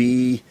might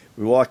be.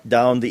 We walked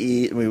down to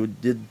eat, and we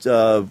did.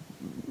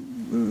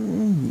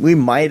 We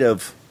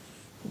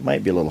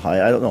might be a little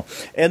high. I don't know.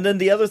 And then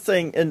the other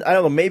thing, and I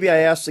don't know, maybe I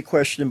asked the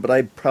question, but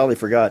I probably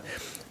forgot.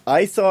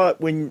 I thought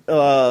when,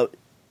 or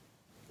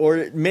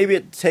maybe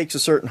it takes a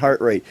certain heart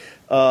rate.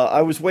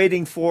 I was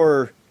waiting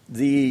for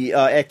the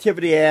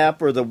activity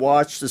app or the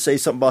watch to say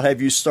something about,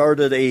 have you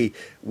started a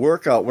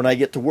workout when I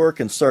get to work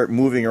and start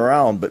moving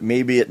around, but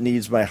maybe it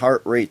needs my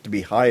heart rate to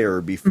be higher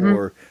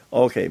before. Mm-hmm.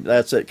 Okay,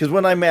 that's it. Because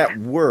when I'm at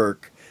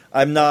work,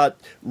 I'm not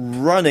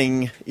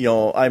running,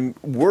 I'm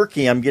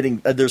working, I'm getting,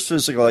 there's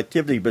physical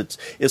activity, but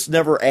it's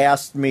never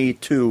asked me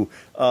to,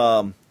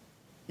 are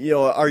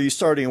you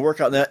starting a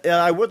workout? And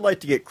I would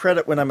like to get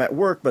credit when I'm at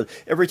work, but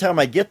every time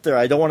I get there,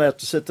 I don't want to have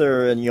to sit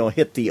there and,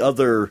 hit the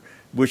other,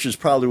 which is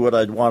probably what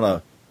I'd want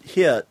to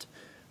hit.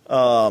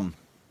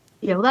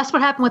 Well, that's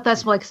what happened with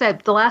us. Like I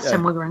said, the last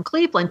time we were in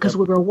Cleveland, because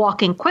we were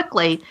walking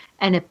quickly,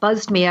 and it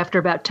buzzed me after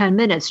about 10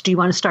 minutes. Do you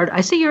want to start?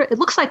 I see it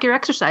looks like you're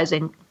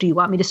exercising. Do you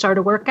want me to start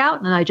a workout?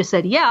 And I just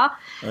said, yeah.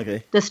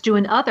 Okay. Let's do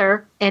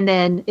another. And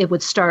then it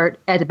would start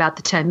at about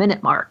the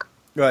 10-minute mark.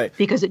 Right.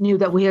 Because it knew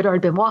that we had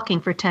already been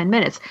walking for 10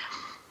 minutes.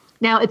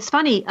 Now, it's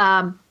funny.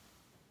 I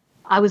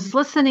was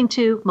listening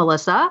to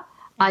Melissa,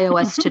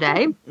 iOS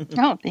Today.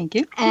 Oh, thank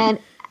you. And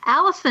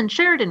Allison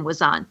Sheridan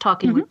was on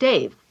talking with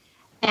Dave.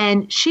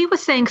 And she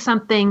was saying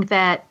something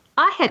that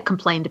I had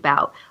complained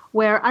about,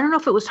 where I don't know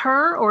if it was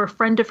her or a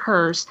friend of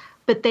hers,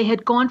 but they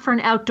had gone for an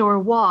outdoor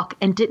walk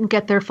and didn't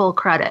get their full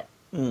credit.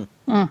 And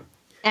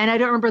I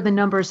don't remember the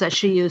numbers that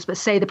she used, but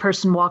say the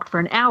person walked for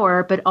an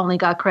hour but only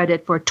got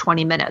credit for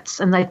 20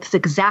 minutes. And that's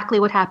exactly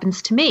what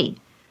happens to me.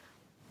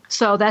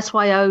 So that's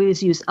why I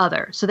always use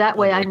other. So that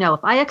way I know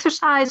if I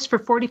exercise for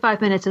 45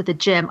 minutes at the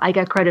gym, I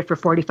get credit for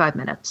 45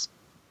 minutes.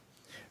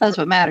 That's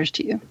what matters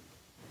to you.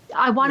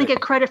 I want to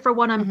get credit for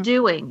what I'm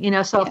doing,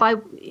 so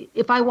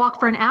if I walk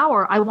for an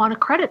hour, I want a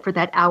credit for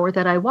that hour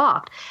that I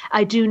walked.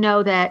 I do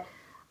know that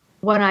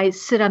when I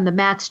sit on the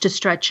mats to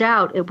stretch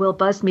out, it will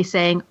buzz me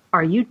saying,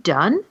 are you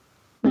done?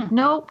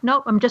 No,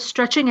 I'm just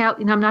stretching out,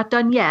 I'm not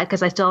done yet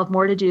because I still have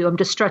more to do. I'm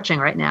just stretching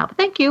right now. But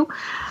thank you.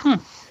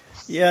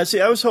 Yeah,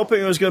 see, I was hoping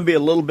it was going to be a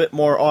little bit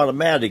more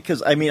automatic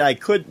because, I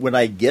could, when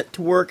I get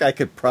to work, I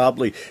could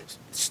probably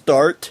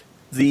start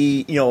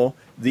the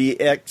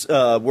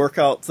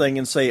workout thing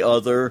and say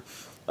other.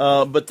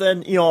 But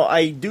then,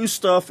 I do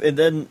stuff and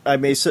then I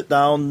may sit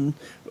down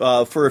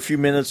for a few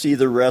minutes,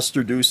 either rest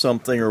or do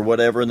something or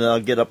whatever, and then I'll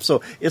get up.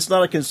 So it's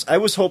not I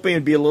was hoping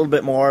it'd be a little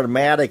bit more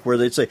automatic where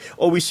they'd say,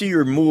 oh, we see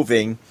you're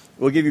moving.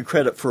 We'll give you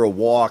credit for a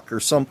walk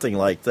or something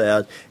like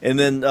that. And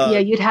then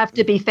you'd have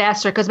to be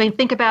faster because,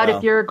 think about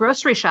if you're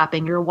grocery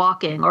shopping, you're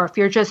walking, or if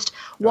you're just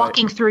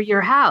walking through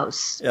your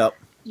house. Yep.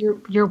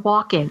 You're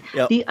walking.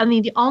 Yep. The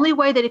only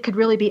way that it could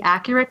really be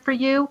accurate for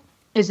you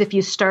is if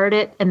you start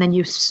it and then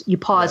you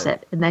pause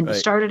it and then you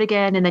start it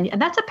again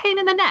and that's a pain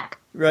in the neck.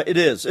 Right, it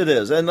is.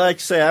 And like I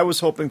say, I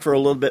was hoping for a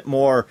little bit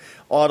more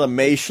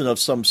automation of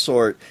some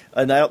sort,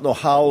 and I don't know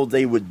how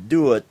they would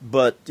do it,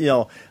 but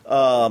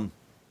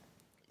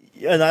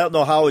and I don't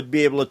know how I'd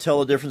be able to tell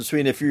the difference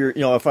between if you're,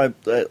 if I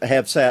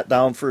have sat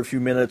down for a few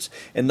minutes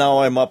and now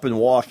I'm up and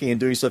walking and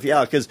doing stuff.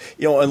 Yeah, because,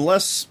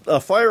 unless a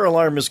fire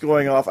alarm is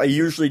going off, I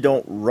usually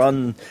don't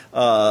run,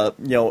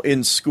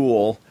 in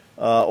school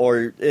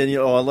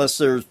unless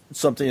there's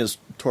something that's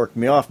torqued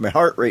me off. My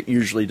heart rate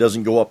usually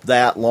doesn't go up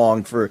that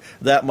long for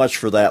that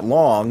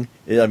long.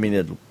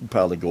 It'll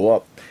probably go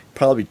up,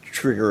 probably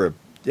trigger a,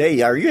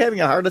 hey, are you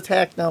having a heart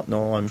attack now?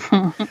 No, I'm.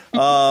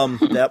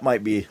 That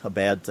might be a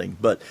bad thing,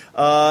 but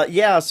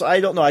so I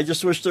don't know. I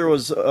just wish there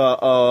was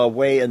a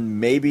way,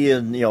 and maybe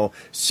in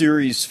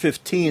Series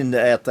 15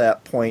 at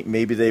that point,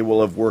 maybe they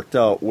will have worked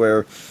out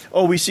where,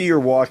 oh, we see you're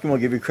walking, we'll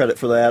give you credit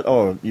for that.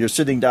 Oh, you're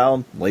sitting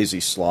down, lazy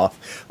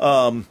sloth.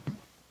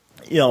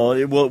 We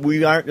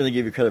aren't going to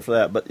give you credit for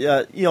that, but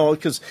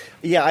because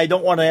I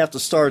don't want to have to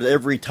start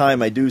every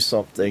time I do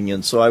something,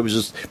 and so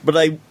but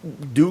I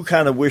do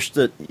kind of wish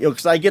that,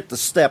 because I get the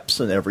steps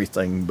and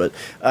everything, but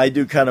I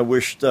do kind of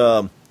wish,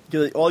 all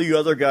you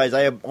other guys,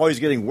 I am always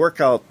getting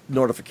workout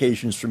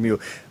notifications from you,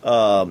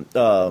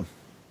 well,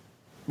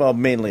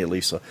 mainly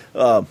Elisa.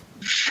 I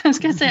was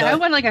going to say, I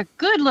want like a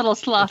good little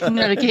sloth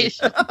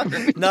notification.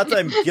 Not that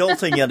I'm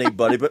guilting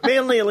anybody, but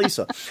mainly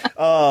Elisa.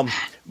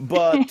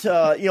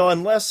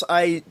 Unless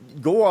I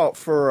go out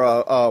for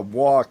a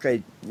walk,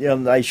 I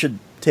should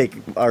take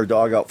our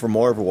dog out for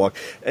more of a walk.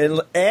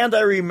 And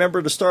I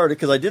remember to start it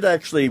because I did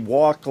actually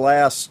walk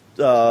last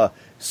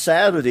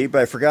Saturday,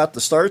 but I forgot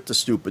to start the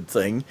stupid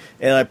thing,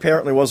 and I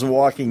apparently wasn't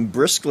walking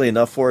briskly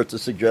enough for it to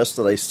suggest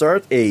that I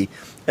start a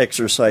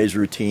exercise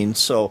routine.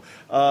 So,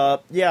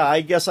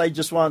 I guess I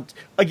just want,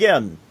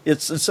 again,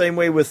 it's the same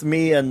way with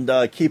me and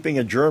keeping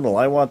a journal.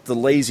 I want the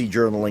lazy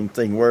journaling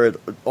thing where it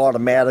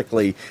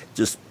automatically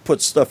just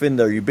puts stuff in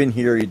there. You've been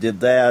here, you did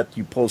that,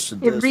 you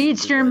posted this. It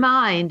reads your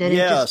mind, and it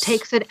just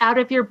takes it out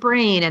of your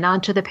brain and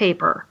onto the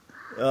paper.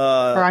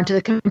 Or onto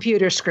the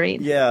computer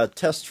screen. Yeah,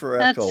 test for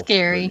echo. That's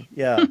scary.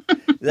 Yeah,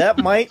 that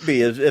might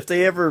be. If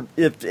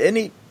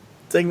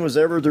anything was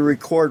ever to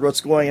record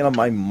what's going on in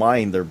my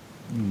mind, they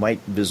might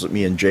visit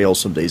me in jail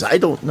some days. I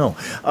don't know,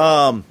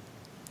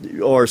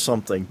 or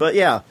something. But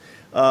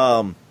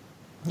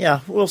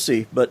we'll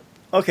see. But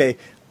okay,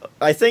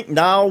 I think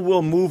now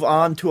we'll move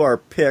on to our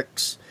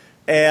picks.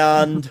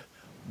 And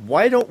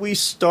why don't we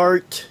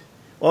start?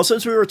 Well,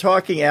 since we were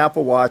talking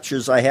Apple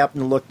Watches, I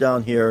happened to look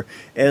down here,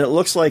 and it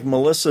looks like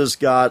Melissa's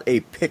got a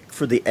pick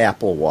for the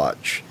Apple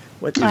Watch.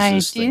 What is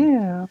this thing?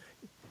 I do.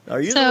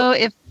 Are you So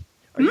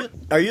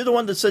are you the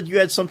one that said you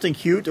had something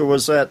cute, or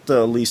was that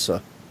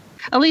Lisa?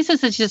 Elisa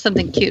says just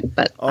something cute,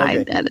 but I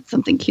Okay. added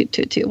something cute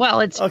to it too. Well,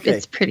 it's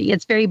pretty.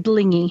 It's very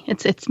blingy.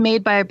 It's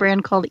made by a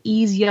brand called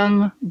Ease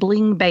Young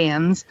Bling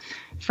Bands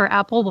for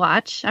Apple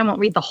Watch. I won't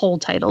read the whole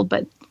title,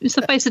 but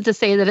suffice it to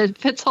say that it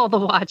fits all the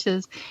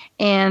watches,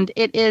 and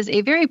it is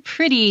a very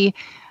pretty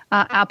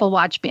Apple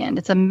Watch band.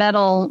 It's a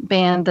metal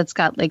band that's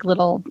got like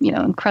little,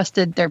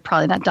 encrusted. They're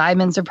probably not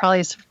diamonds. They're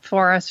probably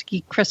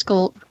Swarovski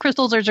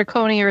crystals or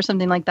zirconia or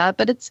something like that.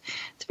 But it's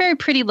very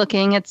pretty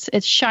looking. It's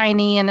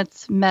shiny and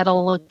it's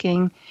metal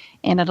looking,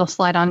 and it'll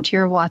slide onto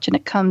your watch. And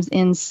it comes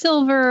in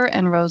silver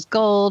and rose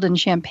gold and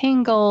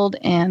champagne gold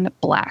and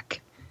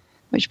black,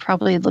 which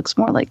probably looks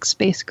more like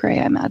space gray,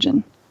 I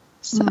imagine.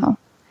 So,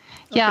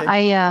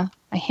 Okay.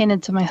 I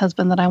hinted to my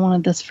husband that I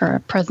wanted this for a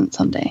present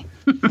someday.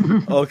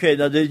 Okay,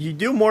 now did you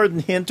do more than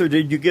hint, or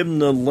did you give him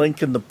the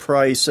link and the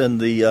price and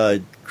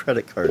the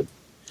credit card?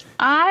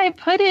 I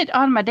put it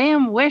on my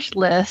damn wish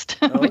list,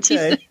 which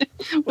Okay.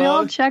 we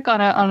all check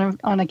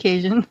on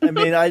occasion. I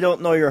mean, I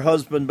don't know your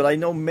husband, but I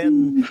know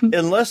men,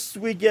 unless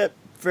we get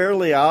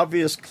fairly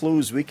obvious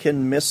clues, we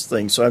can miss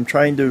things. So I'm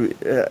trying to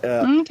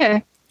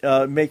Okay,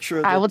 make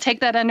sure that I will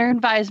take that under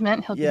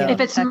advisement. He'll Yeah. give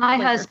If it's my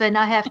husband,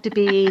 I have to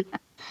be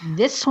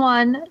this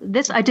one.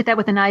 I did that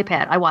with an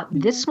iPad. I want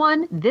this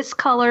one, this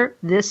color,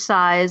 this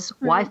size,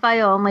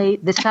 Wi-Fi only.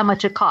 This is how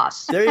much it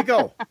costs. There you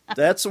go.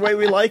 That's the way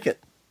we like it.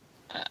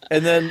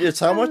 And then it's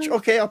how much?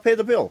 Okay, I'll pay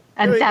the bill.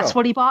 And There you that's go.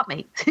 what he bought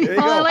me. There you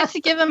Well, I go. like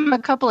to give him a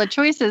couple of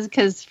choices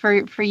because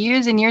for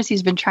years and years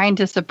he's been trying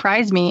to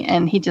surprise me,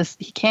 and he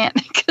can't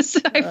because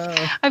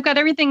I've got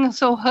everything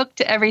so hooked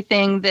to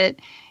everything that.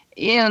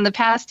 In the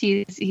past,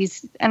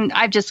 he's and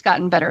I've just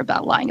gotten better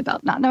about lying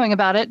about not knowing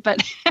about it.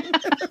 But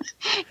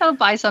I'll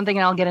buy something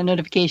and I'll get a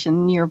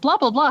notification. Your blah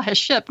blah blah has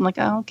shipped. I'm like,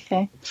 oh,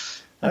 okay,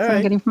 that's what right.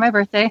 I'm getting for my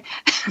birthday.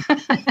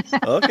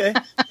 Okay.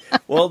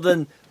 Well,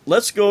 then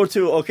let's go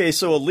to, okay,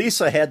 so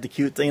Elisa had the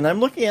cute thing, and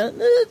I'm looking at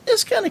it.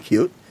 It's kind of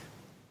cute.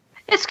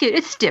 It's cute.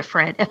 It's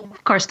different.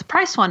 Of course, the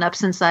price went up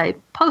since I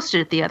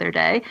posted it the other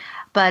day.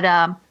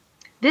 But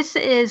this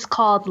is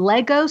called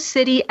Lego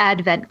City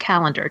Advent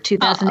Calendar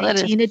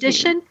 2018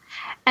 edition.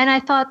 And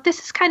I thought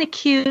this is kind of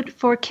cute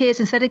for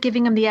kids. Instead of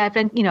giving them the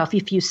Advent,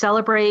 if you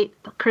celebrate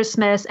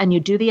Christmas and you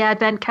do the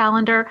Advent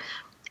calendar,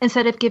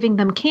 instead of giving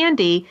them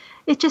candy,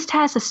 it just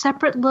has a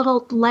separate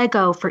little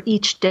Lego for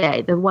each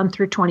day, the 1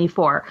 through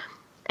 24.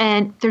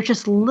 And they're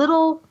just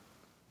little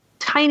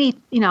tiny,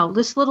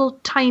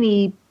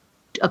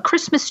 a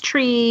Christmas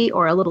tree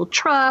or a little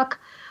truck,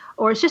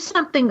 or it's just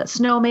something, a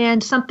snowman,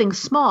 something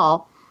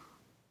small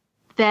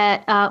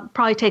that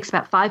probably takes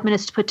about 5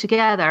 minutes to put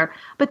together.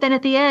 But then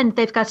at the end,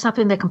 they've got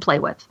something they can play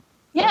with.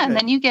 Yeah, Okay. and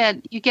then you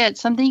get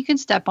something you can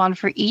step on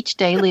for each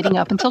day leading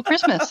up until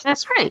Christmas.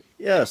 That's right.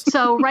 Yes.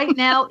 So right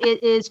now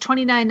it is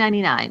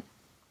 $29.99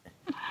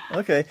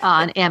 Okay.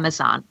 on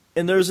Amazon.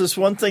 And there's this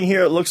one thing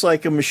here. It looks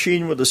like a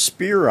machine with a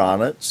spear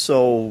on it.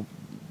 So,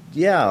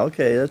 yeah,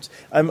 okay.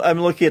 I'm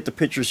looking at the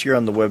pictures here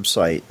on the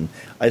website, and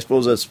I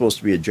suppose that's supposed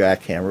to be a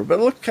jackhammer, but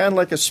it looked kind of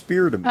like a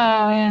spear to me.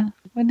 Oh yeah.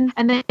 What is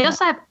And they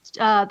also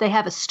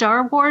have a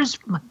Star Wars.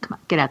 Come on,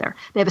 get out there.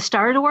 They have a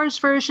Star Wars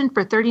version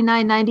for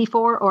 $39.94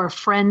 or a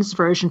Friends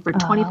version for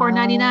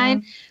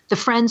 $24.99. The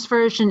Friends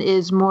version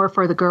is more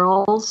for the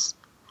girls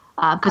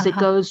because it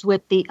goes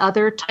with the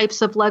other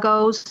types of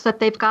Legos that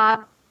they've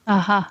got.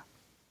 Yeah,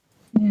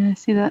 I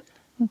see that.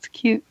 That's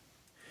cute.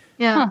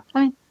 Yeah,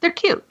 I mean they're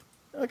cute.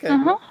 Okay.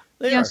 Well,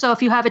 they are. So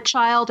if you have a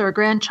child or a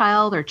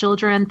grandchild or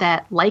children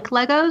that like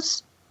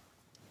Legos,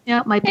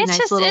 it might be It's nice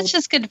just little. it's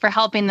just good for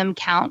helping them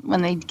count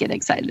when they get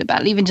excited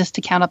about it, even just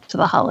to count up to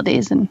the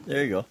holidays, and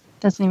There you go.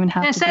 doesn't even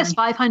have and it to says be.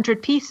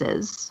 500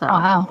 pieces. So. Oh,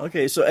 wow.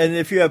 Okay, so, and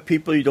if you have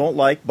people you don't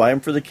like, buy them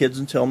for the kids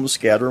and tell them to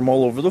scatter them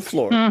all over the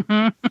floor.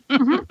 Right.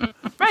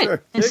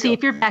 Sure. And There see you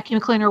if your vacuum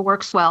cleaner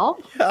works well.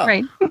 Yeah,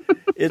 Right.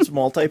 it's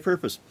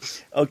multi-purpose.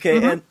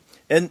 Okay,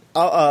 and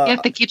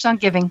If it keeps on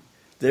giving.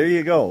 there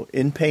you go,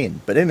 in pain.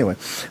 But anyway,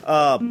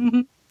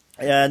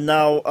 And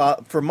now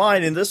for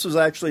mine, and this was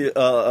actually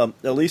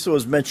Elisa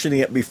was mentioning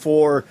it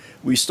before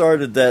we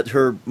started, that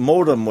her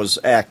modem was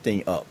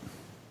acting up,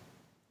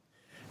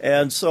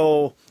 and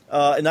so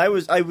and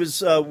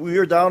we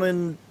were down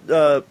in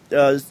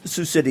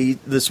Sioux City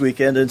this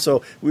weekend, and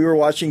so we were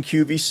watching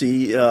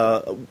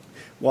QVC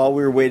while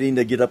we were waiting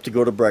to get up to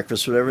go to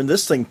breakfast or whatever, and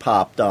this thing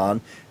popped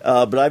on.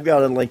 But I've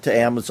got a link to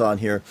Amazon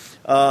here.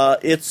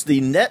 It's the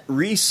Net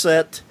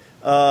Reset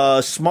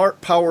smart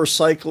power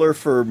cycler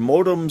for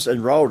modems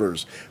and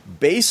routers.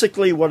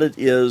 Basically what it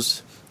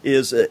is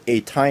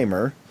a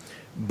timer,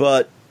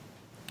 but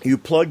you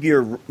plug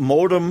your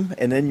modem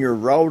and then your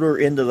router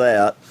into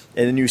that,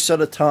 and then you set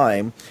a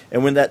time,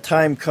 and when that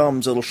time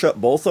comes, it'll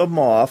shut both of them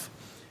off,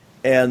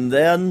 and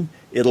then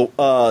it'll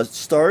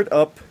start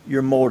up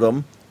your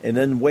modem, and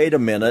then wait a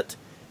minute,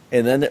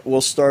 and then it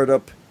will start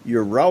up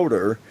your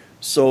router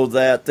so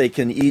that they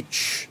can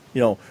each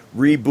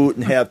reboot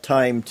and have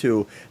time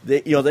to.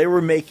 They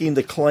were making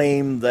the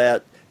claim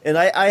that, and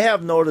I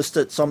have noticed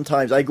that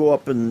sometimes I go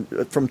up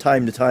and from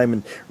time to time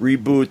and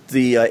reboot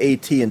the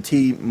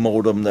AT&T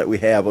modem that we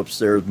have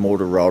upstairs,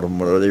 motor router,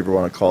 whatever you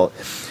want to call it.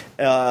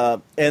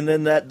 And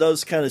then that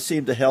does kind of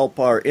seem to help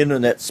our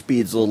internet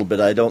speeds a little bit.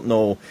 I don't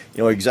know,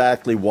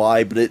 exactly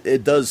why, but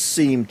it does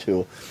seem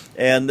to.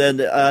 And then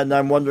and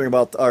I'm wondering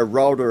about our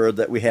router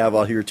that we have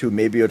out here too.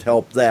 Maybe it would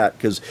help that,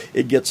 because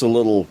it gets a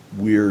little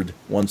weird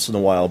once in a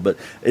while. But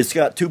it's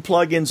got two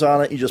plug-ins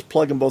on it. You just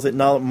plug them both in.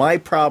 Now, my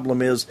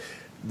problem is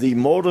the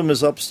modem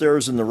is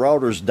upstairs and the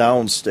router's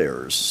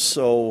downstairs.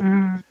 So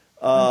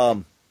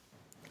that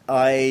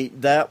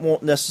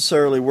won't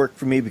necessarily work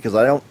for me, because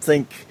I don't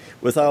think,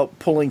 without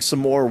pulling some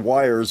more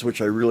wires,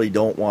 which I really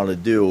don't want to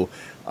do,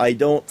 I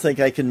don't think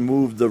I can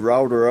move the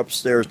router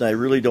upstairs, and I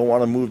really don't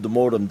want to move the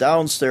modem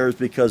downstairs,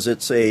 because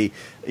it's an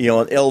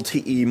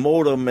LTE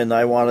modem, and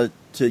I want it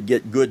to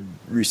get good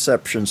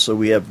reception so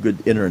we have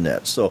good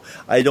internet. So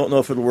I don't know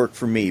if it'll work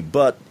for me.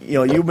 But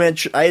you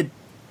mentioned, I had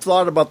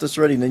thought about this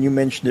already, and then you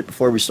mentioned it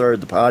before we started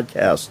the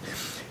podcast,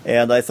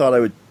 and I thought I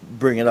would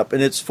bring it up.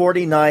 And it's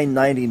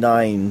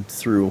 $49.99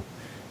 through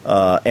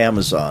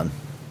Amazon.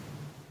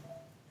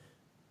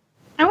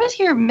 I always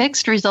hear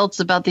mixed results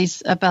about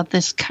this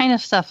kind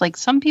of stuff. Like,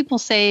 some people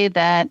say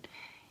that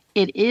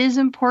it is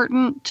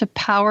important to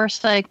power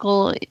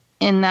cycle,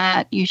 in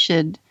that you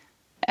should.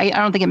 I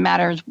don't think it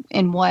matters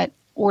in what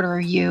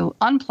order you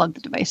unplug the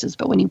devices,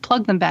 but when you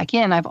plug them back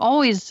in, I've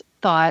always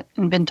thought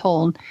and been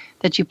told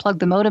that you plug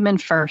the modem in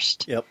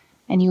first. Yep.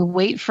 And you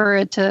wait for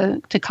it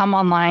to come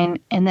online,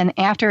 and then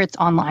after it's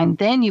online,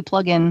 then you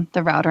plug in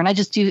the router. And I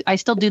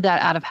still do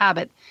that out of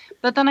habit.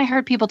 But then I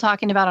heard people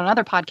talking about on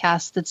other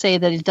podcasts that say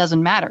that it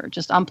doesn't matter.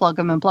 Just unplug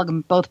them and plug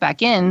them both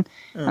back in,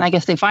 and I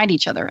guess they find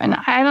each other. And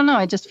I don't know.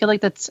 I just feel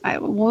like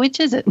which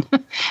is it?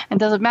 And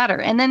does it matter?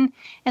 And then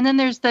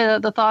there's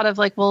the thought of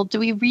like, well, do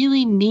we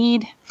really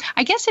need?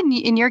 I guess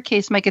in your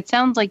case, Mike, it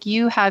sounds like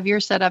you have your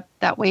setup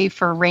that way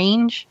for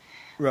range.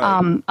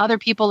 Right. Other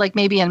people, like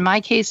maybe in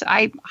my case,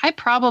 I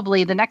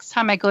probably, the next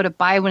time I go to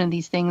buy one of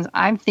these things,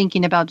 I'm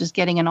thinking about just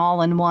getting an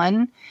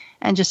all-in-one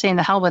and just saying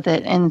the hell with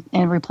it, and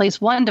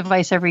replace one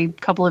device every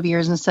couple of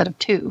years instead of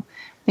two.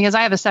 Because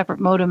I have a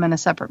separate modem and a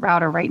separate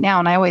router right now,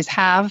 and I always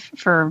have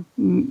for,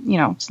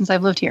 since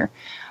I've lived here.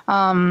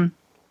 But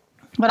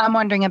I'm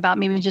wondering about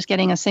maybe just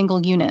getting a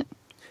single unit.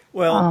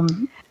 Well,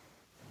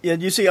 yeah,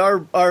 you see,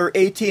 our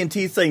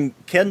AT&T thing,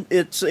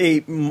 it's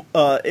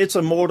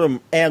a modem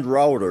and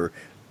router.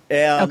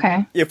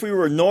 And if we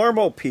were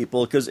normal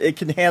people, because it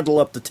can handle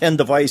up to 10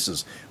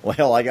 devices. Well,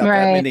 hell, I got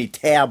that many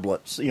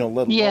tablets,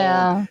 little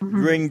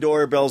Ring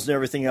doorbells and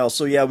everything else.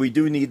 So, yeah, we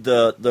do need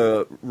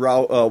the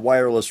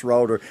wireless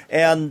router.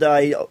 And,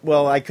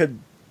 I could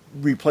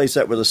replace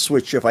that with a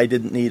switch if I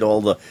didn't need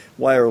all the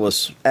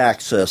wireless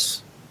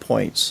access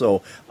points.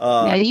 So,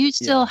 you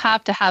still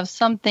have to have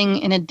something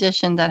in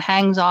addition that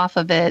hangs off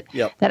of it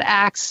that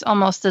acts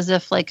almost as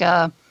if like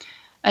an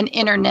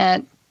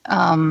internet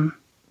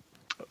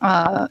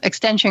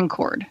extension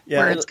cord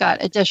where it's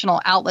got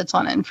additional outlets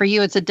on it. And for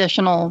you, it's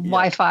additional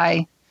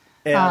Wi-Fi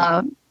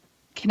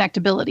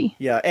connectability.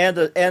 Yeah,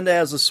 and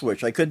as a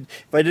switch. I could,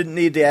 if I didn't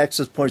need the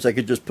access points, I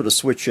could just put a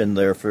switch in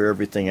there for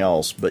everything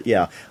else. But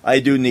yeah, I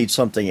do need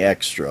something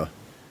extra.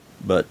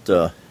 But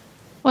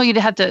well, you'd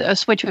have to. A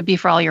switch would be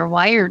for all your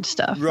wired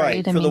stuff,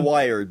 right? For the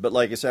wired. But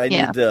like I said, I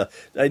need the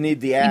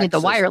access. You need the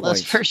wireless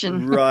points.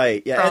 version,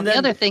 right? Yeah, for all the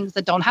other things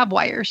that don't have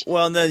wires.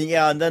 Well, and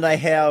then I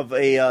have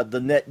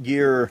the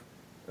Netgear.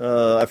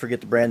 I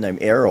forget the brand name.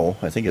 Arrow,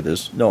 I think it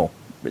is. No,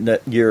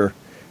 Netgear,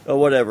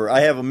 whatever.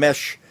 I have a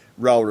mesh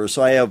router,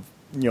 so I have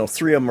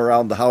 3 of them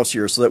around the house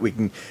here, so that we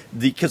can.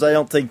 Because I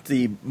don't think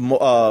the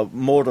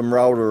modem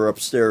router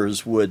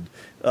upstairs would.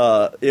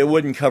 It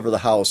wouldn't cover the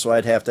house, so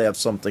I'd have to have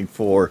something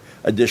for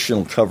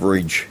additional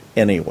coverage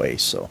anyway.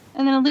 So.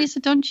 And then, Elisa,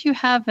 don't you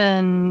have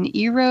an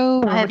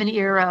Eero? I have an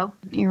Eero.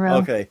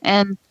 Okay.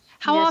 And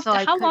how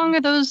often? How long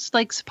are those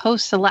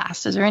supposed to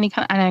last? Is there any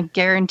kind of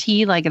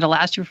guarantee, like it'll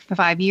last you for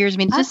 5 years? I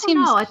mean, it just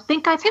seems. I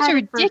think I've had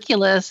it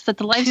ridiculous that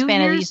the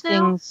lifespan of these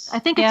things. I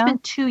think it's been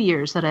 2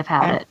 years that I've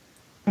had it.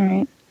 All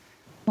right.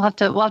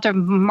 we'll have to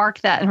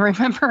mark that and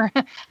remember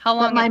how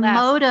long. But my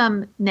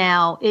modem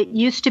now, it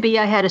used to be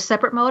I had a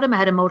separate modem. I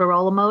had a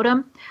Motorola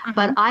modem,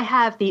 but I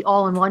have the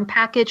all-in-one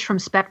package from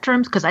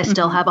Spectrum because I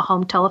still have a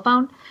home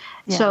telephone.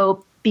 Yeah.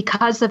 So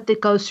because of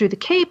it goes through the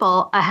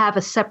cable, I have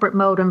a separate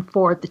modem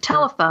for the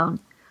telephone.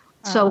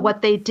 So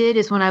what they did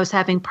is when I was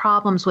having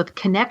problems with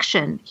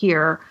connection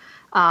here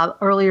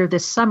earlier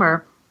this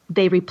summer,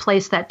 they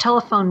replaced that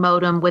telephone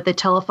modem with a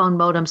telephone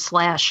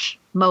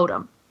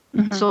modem/modem.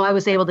 So I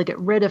was able to get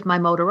rid of my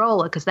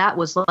Motorola because that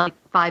was like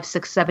 5,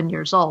 6, 7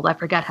 years old. I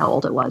forget how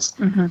old it was.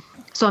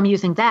 So I'm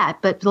using that.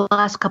 But the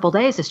last couple of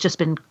days, it's just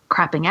been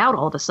crapping out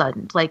all of a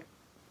sudden. Like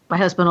my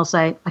husband will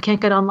say, I can't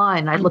get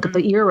online. I look at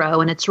the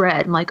Eero and it's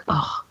red. I'm like,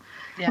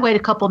 wait a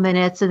couple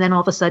minutes. And then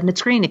all of a sudden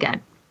it's green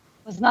again.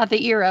 It's not the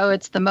Eero,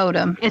 it's the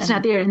modem. It's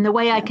not the Eero. And the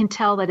way I can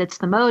tell that it's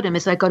the modem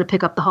is I go to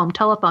pick up the home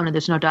telephone and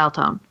there's no dial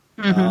tone.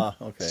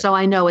 Okay. So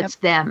I know it's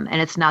them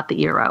and it's not the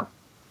Eero.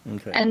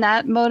 Okay. And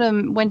that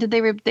modem, when did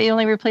they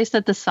only replaced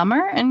it this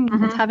summer and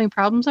it's having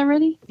problems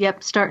already?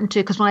 Yep, starting to.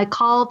 Because when I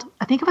called,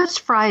 I think it was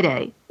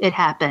Friday, it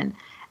happened.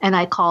 And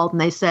I called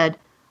and they said,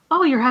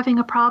 oh, you're having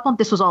a problem?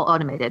 This was all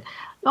automated.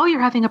 Oh,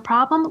 you're having a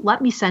problem?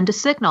 Let me send a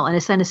signal. And I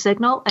sent a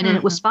signal and then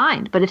it was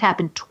fine. But it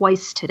happened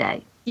twice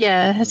today.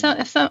 Yeah,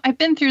 so I've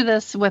been through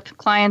this with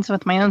clients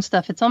with my own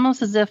stuff. It's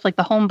almost as if like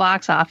the home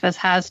box office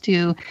has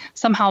to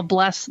somehow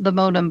bless the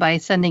modem by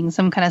sending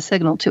some kind of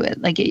signal to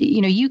it. Like,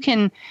 you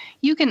can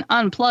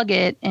unplug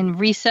it and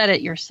reset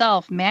it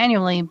yourself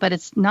manually, but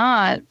it's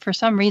not, for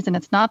some reason,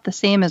 it's not the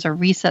same as a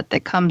reset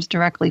that comes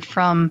directly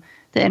from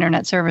the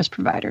internet service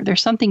provider.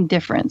 There's something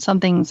different.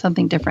 Something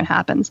different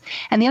happens.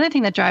 And the other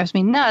thing that drives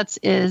me nuts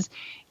is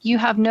you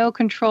have no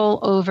control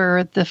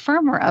over the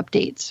firmware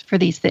updates for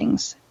these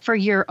things. For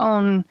your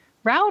own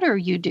router,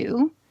 you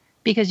do,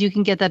 because you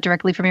can get that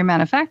directly from your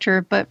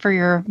manufacturer. But for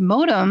your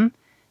modem,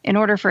 in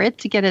order for it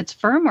to get its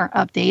firmware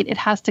update, it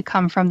has to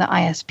come from the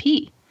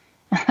ISP.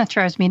 That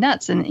drives me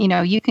nuts. And,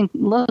 you can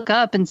look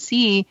up and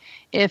see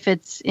if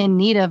it's in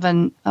need of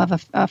a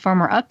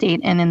firmware update.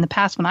 And in the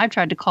past, when I've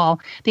tried to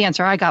call, the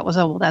answer I got was,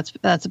 oh, well,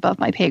 that's above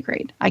my pay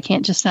grade. I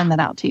can't just send that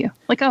out to you.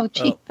 Like, oh,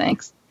 gee,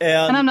 thanks.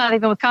 And I'm not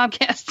even with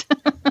Comcast.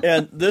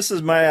 And this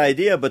is my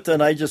idea, but then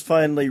I just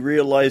finally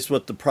realized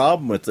what the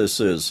problem with this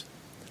is.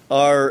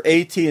 Our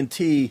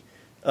AT&T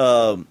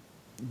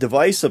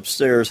device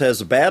upstairs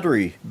has a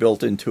battery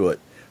built into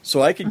it.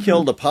 So I can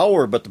kill the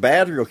power, but the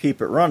battery will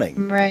keep it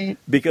running. Right.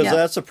 Because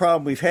that's a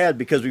problem we've had,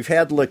 because we've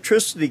had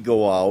electricity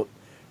go out,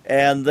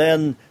 and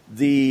then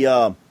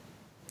the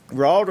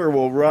router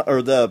will run,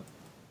 or the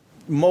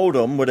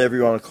modem, whatever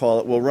you want to call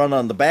it, will run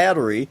on the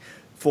battery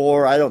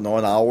for, I don't know,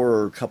 an hour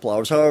or a couple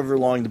hours, however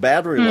long the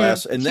battery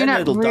lasts, and then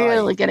it'll die. You're not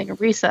really getting a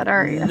reset,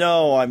 are you?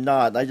 No, I'm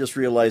not. I just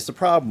realized the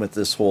problem with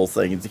this whole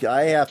thing.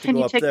 I have to Can go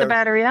you up take there. the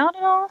battery out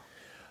at all?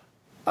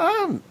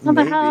 How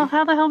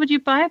the hell would you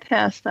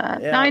bypass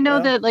that? Yeah, now I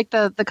know that like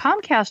the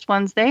Comcast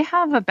ones, they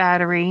have a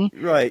battery,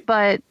 right?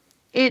 But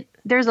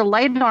there's a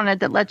light on it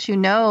that lets you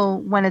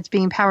know when it's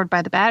being powered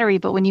by the battery.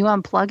 But when you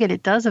unplug it,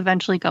 it does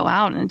eventually go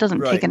out, and it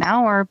doesn't take an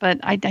hour. But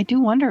I do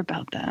wonder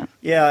about that.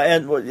 Yeah,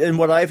 and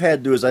what I've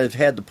had to do is I've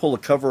had to pull the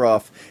cover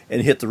off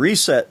and hit the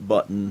reset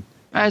button.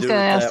 I was going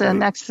to ask that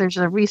next. There's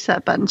a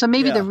reset button, so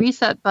maybe the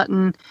reset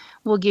button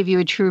will give you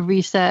a true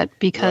reset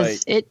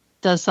because it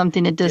does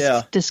something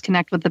to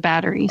disconnect with the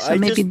battery. So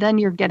maybe then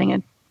you're getting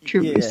a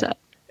true reset.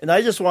 And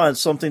I just wanted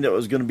something that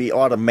was going to be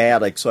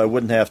automatic so I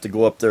wouldn't have to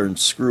go up there and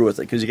screw with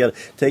it. Because you got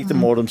to take the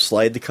modem,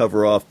 slide the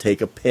cover off,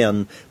 take a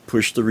pen,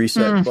 push the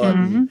reset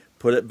button,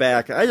 put it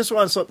back. I just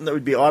wanted something that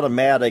would be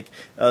automatic.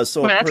 That's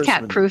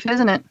cat-proof,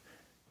 isn't it?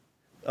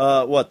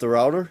 What, the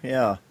router?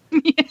 Yeah.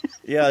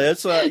 Yeah,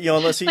 that's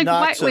unless he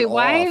knocks it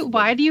off.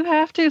 Why do you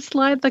have to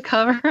slide the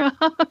cover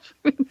off?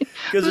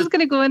 Who's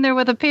going to go in there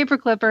with a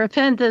paperclip or a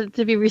pen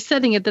to be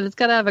resetting it? That it's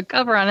got to have a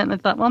cover on it. And I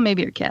thought, well,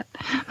 maybe your cat.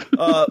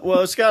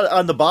 Well, it's got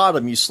on the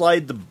bottom. You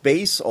slide the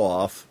base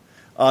off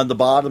on the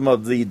bottom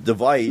of the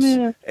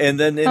device, and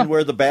then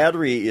where the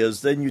battery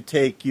is, then you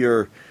take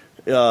your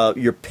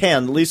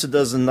pen. At least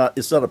it's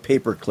not a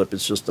paper clip.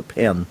 It's just a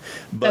pen.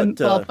 But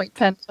ballpoint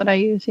pen is what I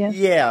use. Yeah.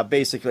 Yeah,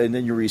 basically, and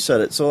then you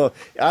reset it. So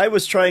I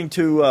was trying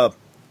to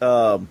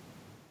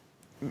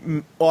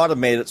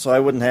automate it so I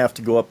wouldn't have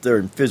to go up there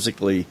and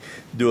physically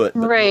do it.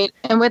 Right.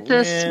 And with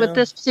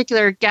this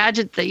particular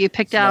gadget that you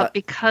picked out,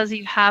 because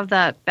you have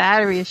that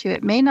battery issue,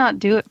 it may not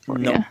do it for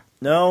you.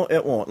 No,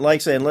 it won't. Like I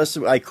say, unless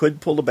I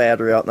could pull the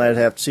battery out, and I'd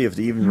have to see if it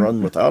even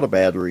run without a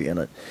battery in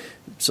it.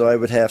 So I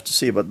would have to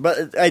see.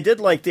 But I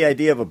did like the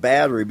idea of a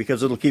battery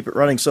because it'll keep it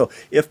running. So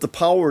if the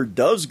power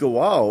does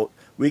go out,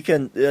 we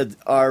can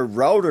our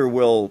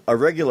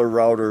regular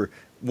router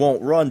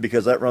won't run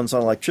because that runs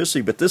on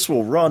electricity, but this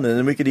will run, and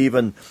then we could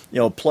even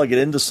plug it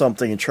into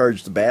something and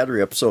charge the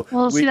battery up. So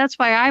see, that's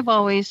why I've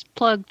always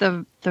plugged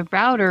the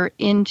router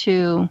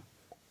into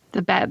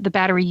the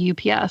battery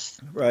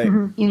UPS. Right.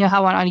 You know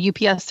how on a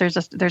UPS there's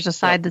a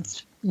side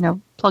that's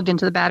plugged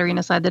into the battery and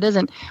a side that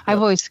isn't. I've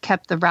always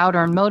kept the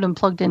router and modem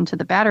plugged into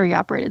the battery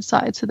operated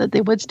side so that they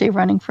would stay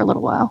running for a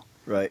little while.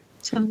 Right.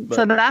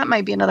 So that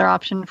might be another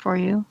option for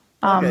you.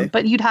 Okay.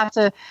 But you'd have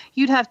to,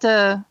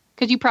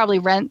 because you probably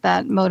rent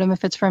that modem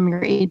if it's from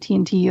your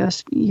AT&T your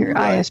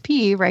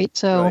ISP, right?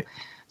 So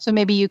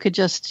maybe you could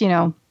just,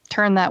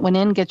 turn that one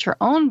in, get your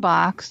own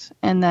box,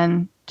 and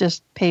then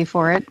just pay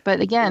for it. But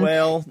again,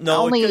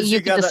 only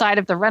you can decide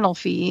if the rental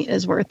fee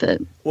is worth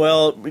it.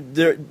 Well,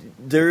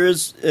 there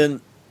is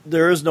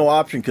no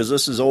option because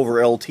this is over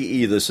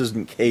LTE. This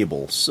isn't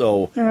cable.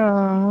 So,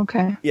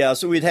 okay. Yeah,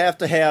 so we'd have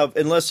to have,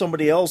 unless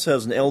somebody else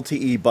has an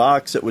LTE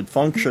box that would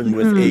function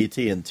with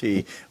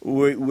AT&T,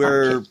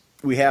 where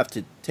we have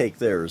to take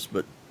theirs.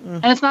 But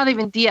and it's not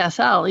even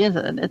DSL, is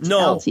it? It's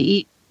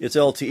LTE. It's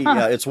LTE,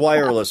 yeah. It's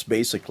wireless,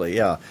 basically,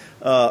 yeah.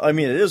 It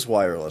is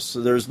wireless.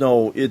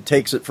 So it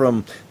takes it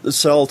from the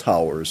cell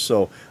towers.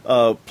 So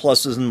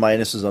pluses and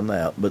minuses on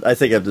that. But I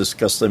think I've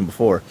discussed them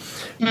before.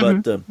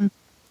 But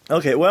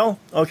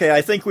okay.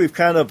 I think we've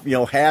kind of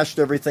hashed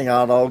everything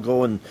out. I'll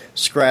go and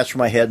scratch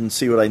my head and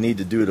see what I need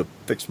to do to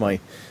fix my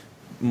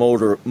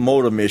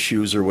modem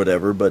issues or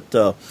whatever. But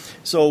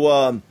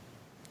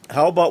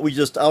how about we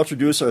just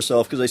introduce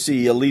ourselves? Because I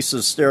see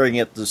Elisa's staring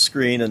at the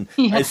screen, and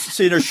I've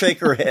seen her shake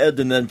her head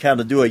and then kind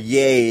of do a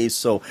yay.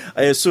 So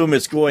I assume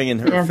it's going in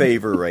her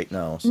favor right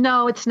now.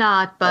 No, it's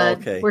not,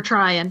 but we're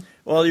trying.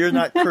 Well, you're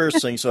not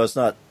cursing, so it's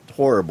not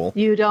horrible.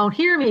 You don't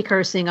hear me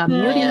cursing. I'm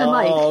muting the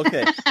mic. Oh,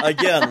 okay.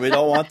 Again, we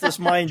don't want this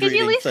mind reading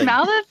thing. Could you at least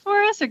mouth it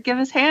for us or give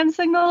us hand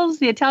signals,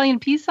 the Italian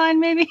peace sign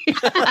maybe?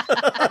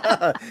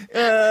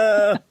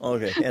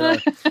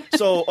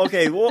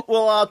 Okay.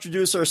 We'll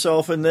introduce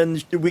ourselves, and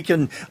then we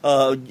can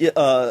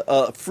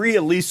free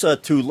Elisa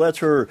to let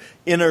her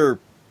inner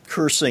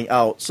cursing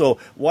out. So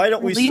why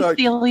don't we start?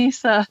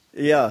 Release the Elisa.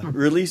 Yeah,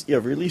 release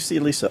the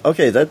Elisa.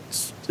 Okay,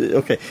 that's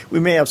okay. We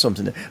may have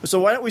something there. So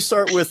why don't we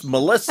start with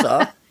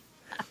Melissa?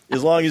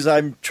 As long as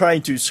I'm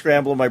trying to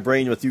scramble my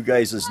brain with you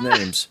guys'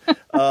 names.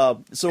 So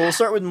we'll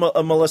start with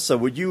Melissa.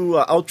 Would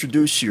you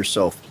introduce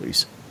yourself,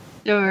 please?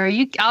 Sure.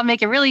 I'll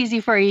make it really easy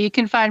for you. You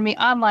can find me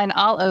online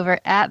all over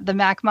at the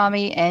Mac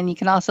Mommy, and you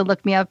can also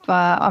look me up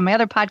on my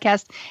other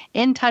podcast,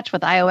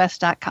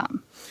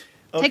 InTouchWithIOS.com.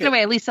 Okay. Take it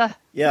away, Lisa.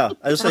 Yeah,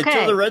 I just said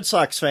you're the Red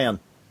Sox fan.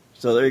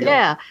 So there you go.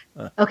 Yeah.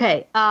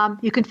 Okay.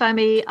 You can find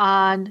me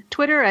on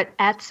Twitter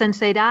at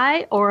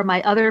SenseiDai, or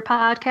my other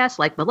podcasts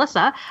like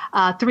Melissa,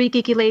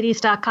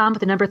 3geekyladies.com with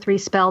the number 3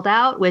 spelled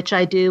out, which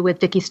I do with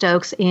Vicki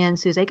Stokes and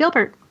Suze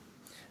Gilbert.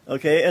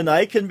 Okay, and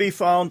I can be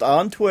found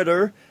on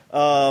Twitter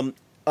as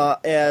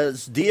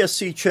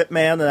DSC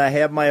Chipman, and I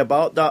have my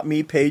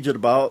about.me page at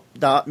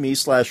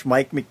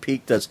about.me/Mike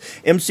McPeak. That's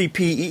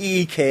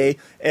MCPEEK.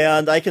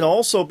 And I can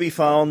also be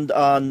found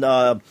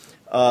on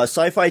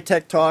Sci-Fi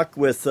Tech Talk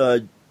with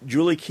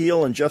Julie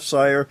Keel and Jeff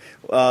Sire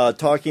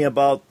talking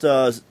about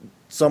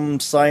some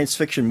science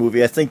fiction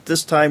movie. I think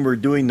this time we're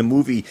doing the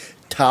movie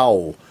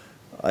Tau.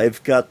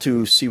 I've got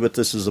to see what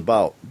this is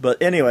about.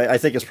 But anyway, I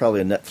think it's probably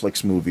a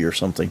Netflix movie or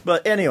something.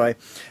 But anyway,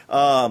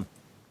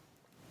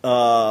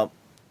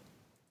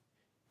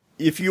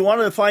 if you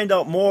want to find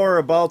out more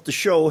about the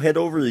show, head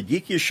over to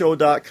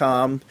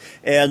geekyshow.com,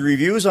 and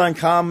reviews on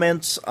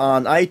comments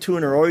on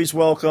iTunes are always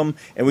welcome,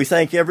 and we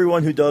thank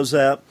everyone who does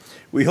that.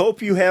 We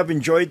hope you have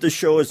enjoyed the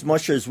show as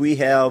much as we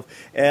have,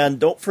 and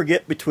don't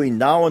forget between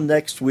now and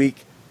next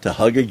week to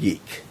hug a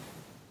geek.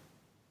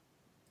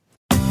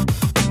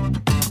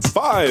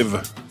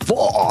 5,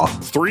 4,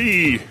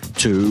 3,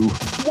 2,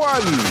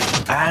 1.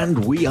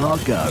 And we are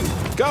go.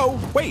 Go?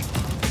 Wait.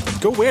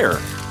 Go where?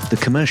 The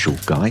commercial,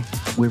 Guy.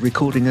 We're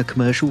recording a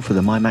commercial for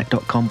the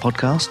mymac.com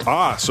podcast.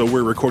 Ah, so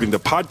we're recording the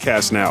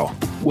podcast now.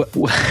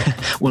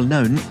 Well,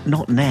 no,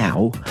 not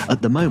now.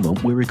 At the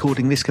moment, we're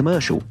recording this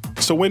commercial.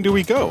 So when do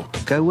we go?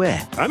 Go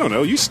where? I don't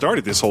know. You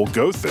started this whole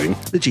go thing.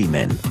 The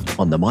G-Men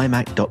on the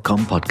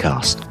mymac.com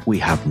podcast. We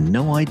have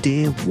no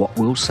idea what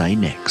we'll say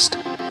next.